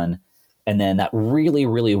later on. And then that really,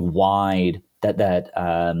 really wide,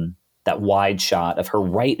 that wide shot of her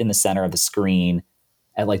right in the center of the screen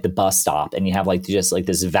at like the bus stop. And you have like just like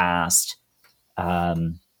this vast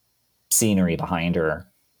scenery behind her.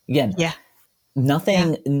 Again,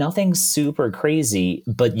 nothing super crazy,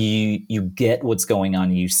 but you get what's going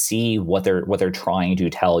on. You see what they're trying to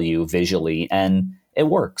tell you visually, and it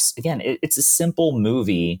works. Again, it's a simple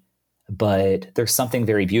movie, but there's something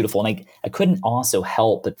very beautiful. And I couldn't also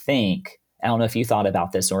help but think, I don't know if you thought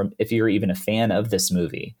about this or if you're even a fan of this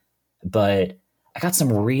movie, but I got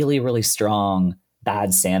some really, really strong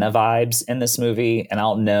Bad Santa vibes in this movie. And I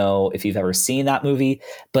don't know if you've ever seen that movie,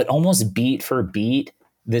 but almost beat for beat,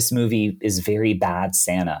 this movie is very Bad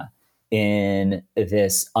Santa in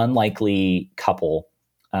this unlikely couple.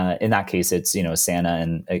 In that case, it's, Santa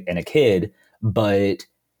and a kid, but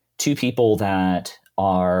two people that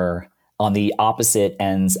are on the opposite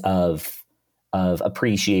ends of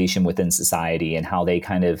appreciation within society, and how they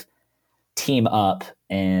kind of team up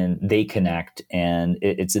and they connect, and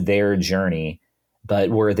it's their journey.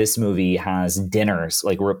 But where this movie has dinners,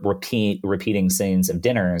 like repeating scenes of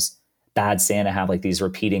dinners, Bad Santa have like these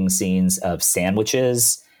repeating scenes of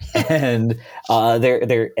sandwiches, and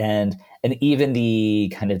and even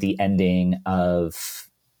the kind of the ending of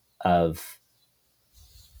how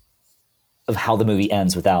the movie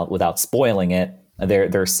ends without spoiling it.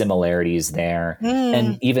 There are similarities there,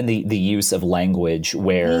 and even the use of language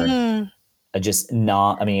where it's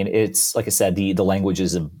like I said, the language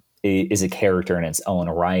is a character in its own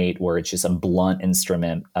right, where it's just a blunt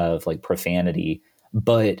instrument of like profanity.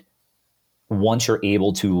 But once you're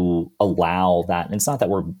able to allow that, and it's not that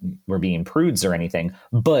we're being prudes or anything,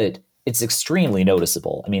 but it's extremely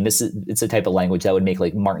noticeable. I mean, it's a type of language that would make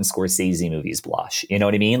like Martin Scorsese movies blush. You know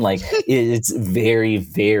what I mean? Like it's very,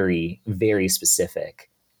 very, very specific,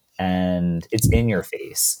 and it's in your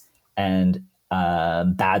face. And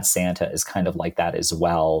Bad Santa is kind of like that as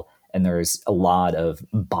well. And there's a lot of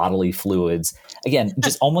bodily fluids. Again,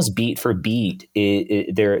 just almost beat for beat.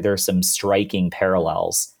 There are some striking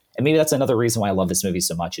parallels. And maybe that's another reason why I love this movie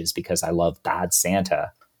so much, is because I love Bad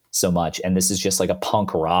Santa so much. And this is just like a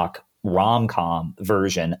punk rock rom-com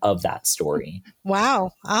version of that story.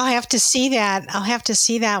 Wow. I'll have to see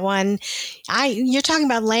that one. You're talking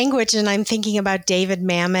about language, and I'm thinking about David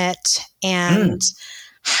Mamet and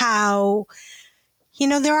how,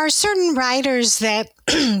 there are certain writers that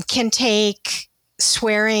can take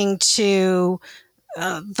swearing to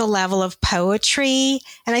the level of poetry.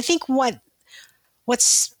 And I think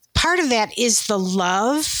what's part of that is the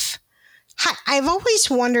love. I've always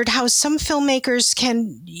wondered how some filmmakers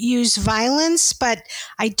can use violence, but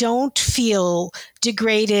I don't feel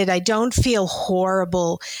degraded. I don't feel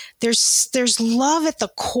horrible. There's love at the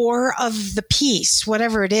core of the piece,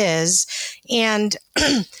 whatever it is. And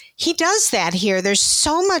he does that here. There's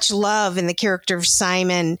so much love in the character of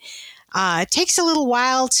Simon. It takes a little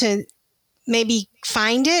while to maybe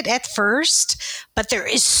find it at first, but there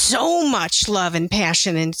is so much love and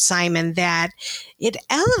passion in Simon that it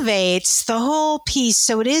elevates the whole piece.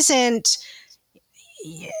 So it isn't,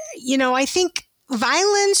 I think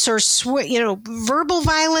violence or, verbal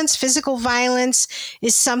violence, physical violence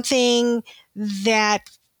is something that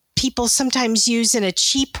people sometimes use in a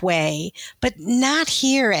cheap way, but not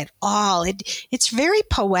here at all. It's very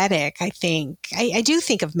poetic, I think. I do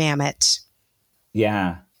think of Mamet.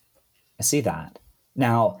 Yeah, I see that.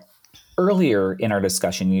 Now, earlier in our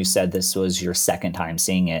discussion, you said this was your second time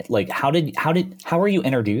seeing it. Like, how were you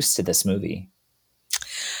introduced to this movie?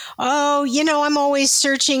 Oh, I'm always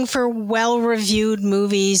searching for well-reviewed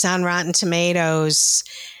movies on Rotten Tomatoes.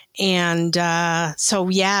 And so,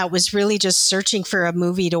 it was really just searching for a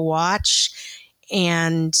movie to watch.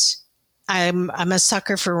 And I'm a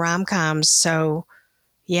sucker for rom-coms. So,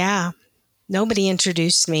 nobody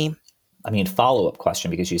introduced me. I mean, follow-up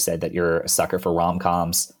question, because you said that you're a sucker for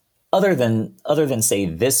rom-coms. Other than say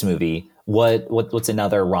this movie, what's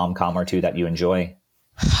another rom-com or two that you enjoy?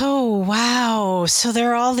 Oh, wow. So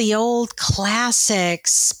they're all the old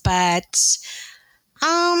classics, but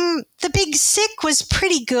The Big Sick was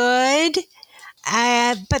pretty good.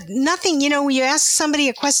 But nothing, when you ask somebody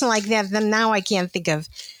a question like that, then now I can't think of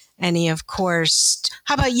any, of course.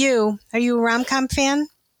 How about you? Are you a rom-com fan?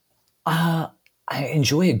 I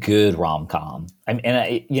enjoy a good rom-com.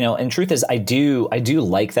 And truth is, I do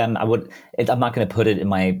like them. I'm not going to put it in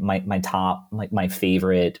my top, like my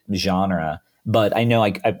favorite genre, but I know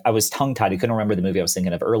I was tongue-tied. I couldn't remember the movie I was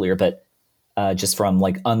thinking of earlier, but just from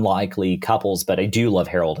like Unlikely Couples, but I do love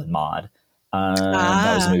Harold and Maude.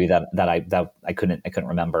 That was a movie that I couldn't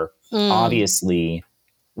remember. Obviously,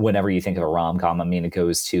 whenever you think of a rom-com, I mean, it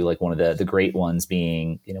goes to like one of the great ones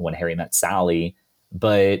being, you know, When Harry Met Sally.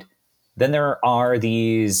 But then there are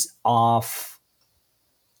these off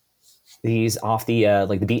the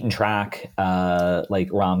like the beaten track like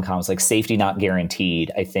rom-coms, like Safety Not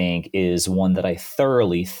Guaranteed, I think is one that I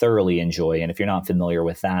thoroughly enjoy. And if you're not familiar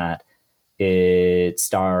with that, it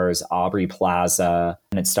stars Aubrey Plaza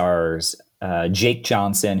and it stars Jake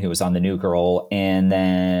Johnson, who was on The New Girl, and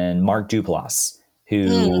then Mark Duplass,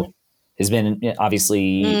 who has been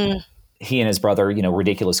obviously he and his brother, you know,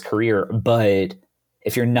 ridiculous career. But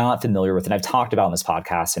if you're not familiar with it, I've talked about in this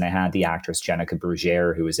podcast, and I had the actress Jenica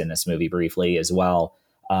Brugiere, who was in this movie briefly as well.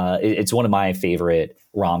 It's one of my favorite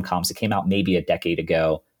rom-coms. It came out maybe a decade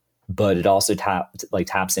ago, but it also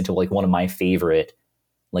taps into like one of my favorite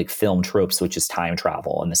like film tropes, which is time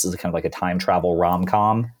travel. And this is kind of like a time travel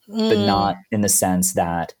rom-com, but not in the sense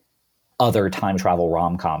that other time travel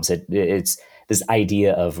rom-coms. It's this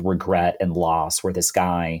idea of regret and loss where this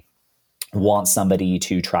guy wants somebody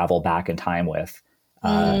to travel back in time with.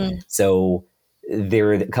 So there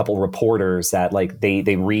are a couple reporters that like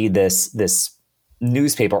they read this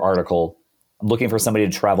newspaper article. I'm looking for somebody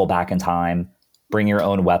to travel back in time. Bring your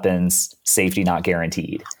own weapons. Safety not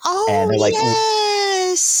guaranteed. Oh, and they're like,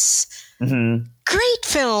 yes. Mm-hmm. Great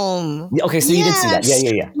film. Okay, so you did see that.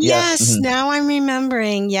 Yeah. Yes, now I'm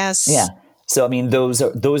remembering. Yes. Yeah. So I mean, those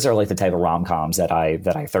are like the type of rom-coms that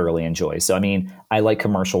I thoroughly enjoy. So I mean, I like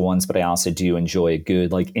commercial ones, but I also do enjoy a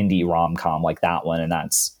good like indie rom-com like that one, and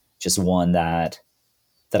that's just one that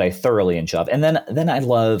I thoroughly enjoy. And then I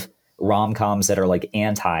love rom-coms that are like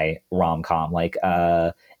anti-rom-com, like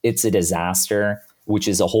It's a Disaster, which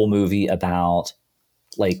is a whole movie about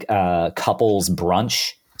like couples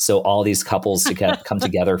brunch. So all these couples come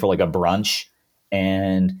together for like a brunch,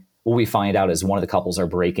 and what we find out is one of the couples are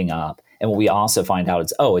breaking up. And what we also find out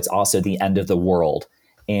is, it's also the end of the world.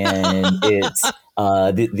 And it's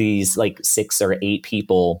these like 6 or 8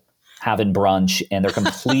 people having brunch, and they're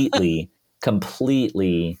completely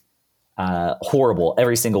horrible,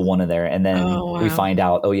 every single one of there. And then we find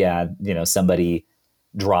out, somebody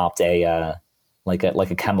dropped a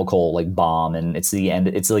chemical like bomb, and it's the end.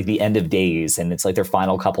 It's like the end of days, and it's like their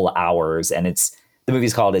final couple of hours. And the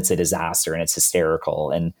movie's called It's a Disaster, and it's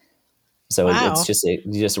hysterical. And so it's just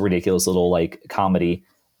a ridiculous little like comedy.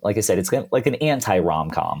 Like I said, it's like an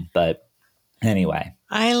anti-rom-com, but anyway.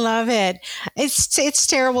 I love it. It's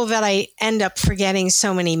terrible that I end up forgetting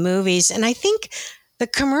so many movies. And I think the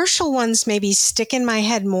commercial ones maybe stick in my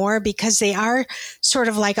head more because they are sort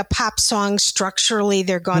of like a pop song. Structurally,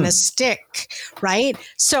 they're going to stick, right?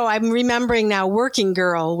 So I'm remembering now Working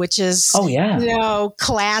Girl, which is,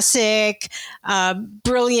 classic,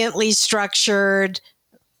 brilliantly structured.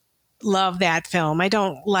 Love that film. I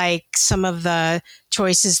don't like some of the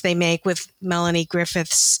choices they make with Melanie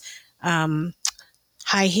Griffith's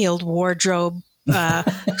high-heeled wardrobe.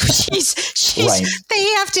 She's right. They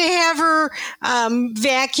have to have her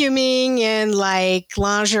vacuuming and like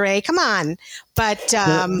lingerie. Come on. But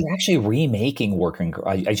they're actually remaking Working Girl.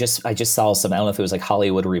 I just saw some, I don't know if it was like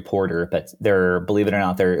Hollywood Reporter, but believe it or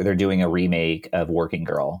not, they're doing a remake of Working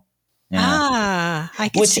Girl. Yeah. I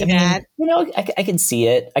can see that. I can see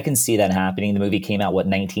it. I can see that happening. The movie came out,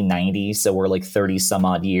 1990? So we're like 30 some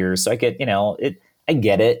odd years. So I get, I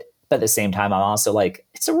get it. But at the same time, I'm also like,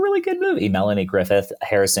 it's a really good movie. Melanie Griffith,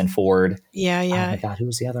 Harrison Ford. Yeah. Oh my God,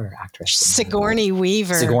 who's the other actress? Sigourney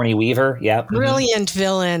Weaver. Yeah. Brilliant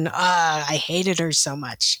villain. I hated her so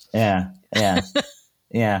much. Yeah.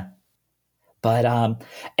 Yeah. But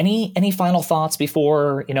any final thoughts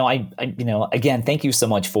before, again, thank you so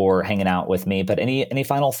much for hanging out with me. But any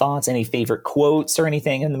final thoughts, any favorite quotes or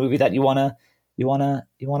anything in the movie that you wanna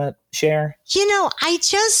share?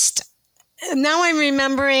 Now I'm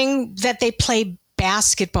remembering that they play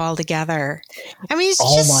basketball together. I mean,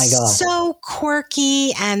 it's just so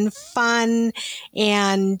quirky and fun,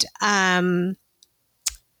 and The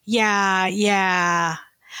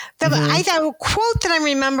quote that I'm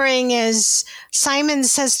remembering is Simon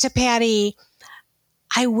says to Patty,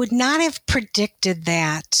 "I would not have predicted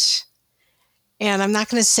that." And I'm not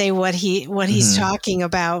going to say what he's talking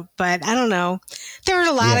about, but I don't know. There are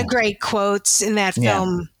a lot of great quotes in that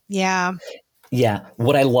film. Yeah. Yeah.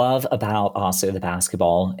 What I love about also the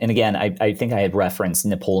basketball, and again, I think I had referenced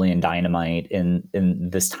Napoleon Dynamite in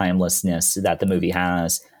this timelessness that the movie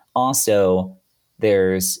has. Also,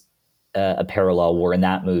 there's a parallel where in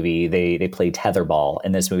that movie they play tetherball.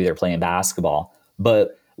 In this movie, they're playing basketball.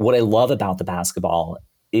 But what I love about the basketball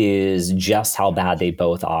is just how bad they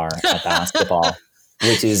both are at basketball.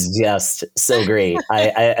 which is just so great.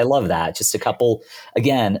 I love that. Just a couple,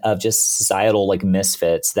 again, of just societal like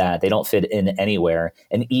misfits that they don't fit in anywhere.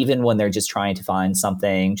 And even when they're just trying to find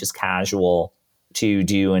something just casual to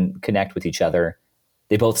do and connect with each other,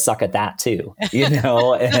 they both suck at that too, you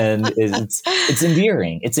know, and it's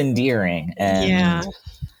endearing. It's endearing. And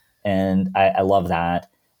I love that.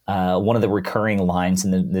 One of the recurring lines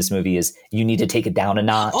in this movie is, "You need to take it down a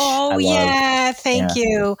notch." Oh, thank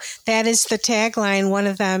you. That is the tagline, one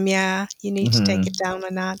of them. Yeah, you need to take it down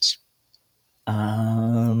a notch.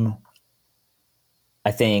 I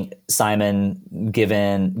think Simon,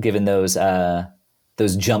 given those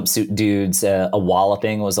jumpsuit dudes a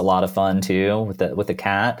walloping was a lot of fun too with the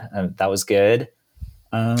cat. That was good.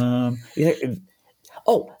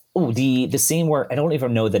 The scene where I don't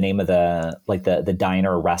even know the name of the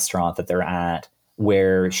diner or restaurant that they're at,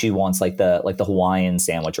 where she wants like the Hawaiian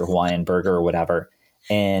sandwich or Hawaiian burger or whatever,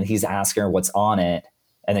 and he's asking her what's on it,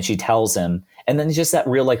 and then she tells him, and then just that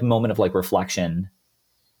real like moment of like reflection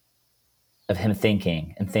of him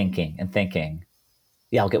thinking and thinking and thinking.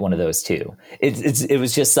 Yeah, I'll get one of those too. It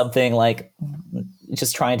was just something like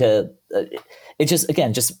just trying to. It just,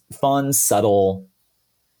 again, just fun, subtle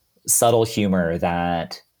humor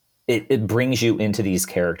that it brings you into these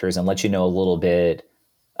characters and lets you know a little bit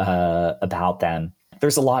about them.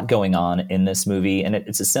 There's a lot going on in this movie, and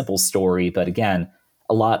it's a simple story, but again,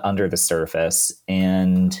 a lot under the surface.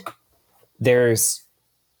 And there's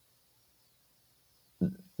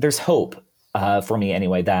hope for me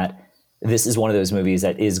anyway, that this is one of those movies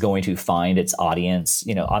that is going to find its audience.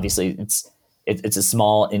 You know, obviously it's a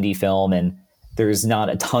small indie film and there's not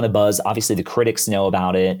a ton of buzz. Obviously the critics know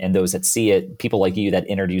about it, and those that see it, people like you that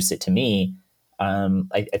introduce it to me.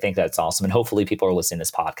 I think that's awesome. And hopefully people are listening to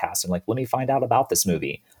this podcast and like, let me find out about this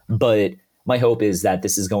movie. But my hope is that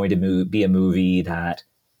this is going to be a movie that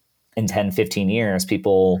in 10, 15 years,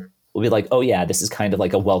 people will be like, oh yeah, this is kind of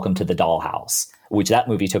like a Welcome to the Dollhouse, which that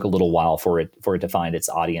movie took a little while for it to find its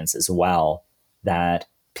audience as well. That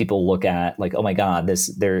people look at like, oh my God,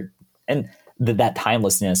 that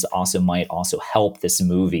timelessness also might also help this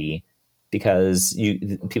movie, because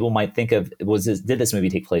people might think of, did this movie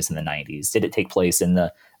take place in the 90s? Did it take place in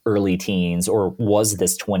the early teens, or was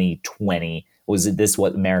this 2020? Was this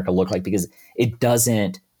what America looked like? Because it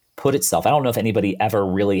doesn't put itself. I don't know if anybody ever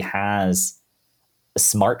really has a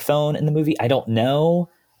smartphone in the movie. I don't know.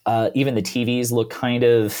 Even the TVs look kind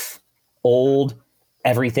of old.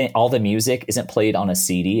 Everything, all the music isn't played on a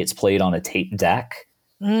CD. It's played on a tape deck,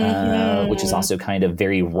 which is also kind of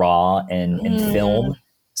very raw and film.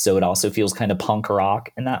 So it also feels kind of punk rock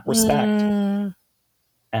in that respect.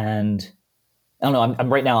 And I don't know.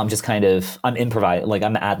 I'm right now. I'm just kind of, I'm improvising, like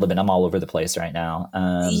I'm ad-libbing. I'm all over the place right now.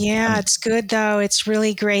 It's good though. It's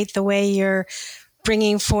really great the way you're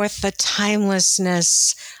bringing forth the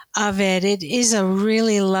timelessness of it. It is a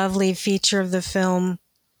really lovely feature of the film.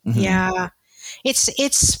 Mm-hmm. Yeah.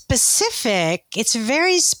 It's specific. It's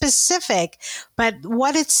very specific, but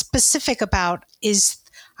what it's specific about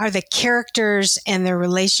are the characters and their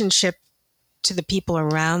relationship to the people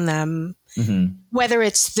around them. Mm-hmm. Whether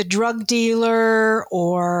it's the drug dealer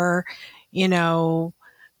or,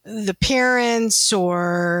 the parents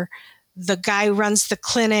or the guy who runs the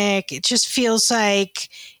clinic. It just feels like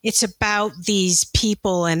it's about these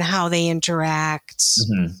people and how they interact.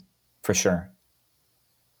 Mm-hmm. For sure.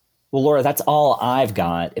 Well, Laura, that's all I've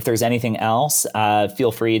got. If there's anything else,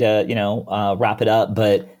 feel free to, wrap it up.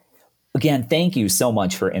 But again, thank you so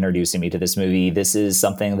much for introducing me to this movie. This is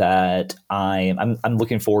something that I'm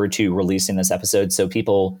looking forward to releasing this episode so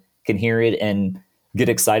people can hear it and get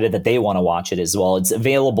excited that they want to watch it as well. It's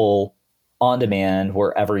available on demand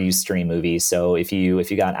wherever you stream movies. So if you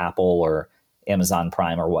got Apple or Amazon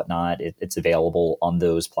Prime or whatnot, it's available on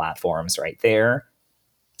those platforms right there.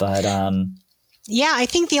 But yeah, I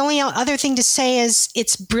think the only other thing to say is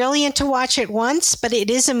it's brilliant to watch it once, but it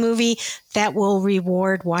is a movie that will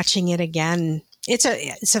reward watching it again. It's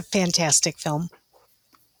a fantastic film.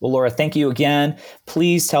 Well, Laura, thank you again.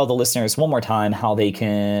 Please tell the listeners one more time how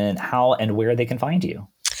and where they can find you.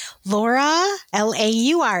 Laura,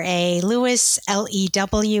 Laura, Lewis, Lewis,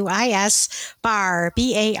 Barr, Barr,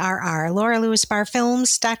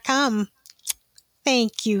 LauraLewisBarrFilms.com.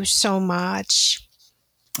 Thank you so much.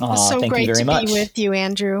 It was so great to be with you,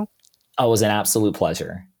 Andrew. Oh, it was an absolute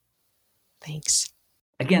pleasure. Thanks.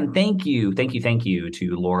 Again, thank you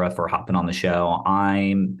to Laura for hopping on the show.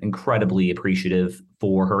 I'm incredibly appreciative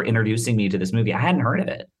for her introducing me to this movie. I hadn't heard of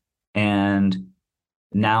it. And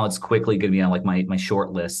now it's quickly going to be on like my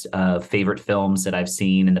short list of favorite films that I've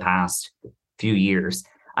seen in the past few years.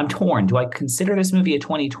 I'm torn. Do I consider this movie a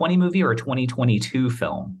 2020 movie or a 2022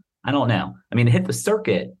 film? I don't know. I mean, it hit the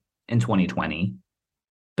circuit in 2020,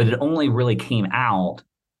 but it only really came out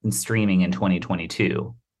in streaming in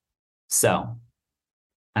 2022. So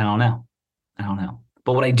I don't know.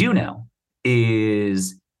 But what I do know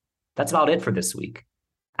is that's about it for this week.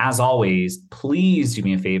 As always, please do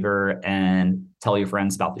me a favor and tell your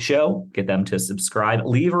friends about the show. Get them to subscribe.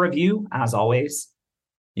 Leave a review, as always.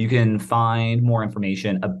 You can find more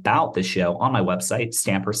information about the show on my website,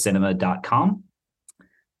 stampercinema.com.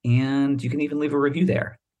 And you can even leave a review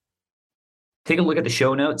there. Take a look at the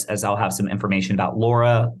show notes, as I'll have some information about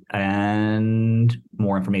Laura and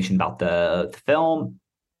more information about the film.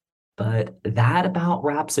 But that about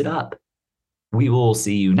wraps it up. We will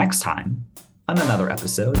see you next time on another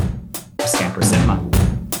episode of Stamper Cinema.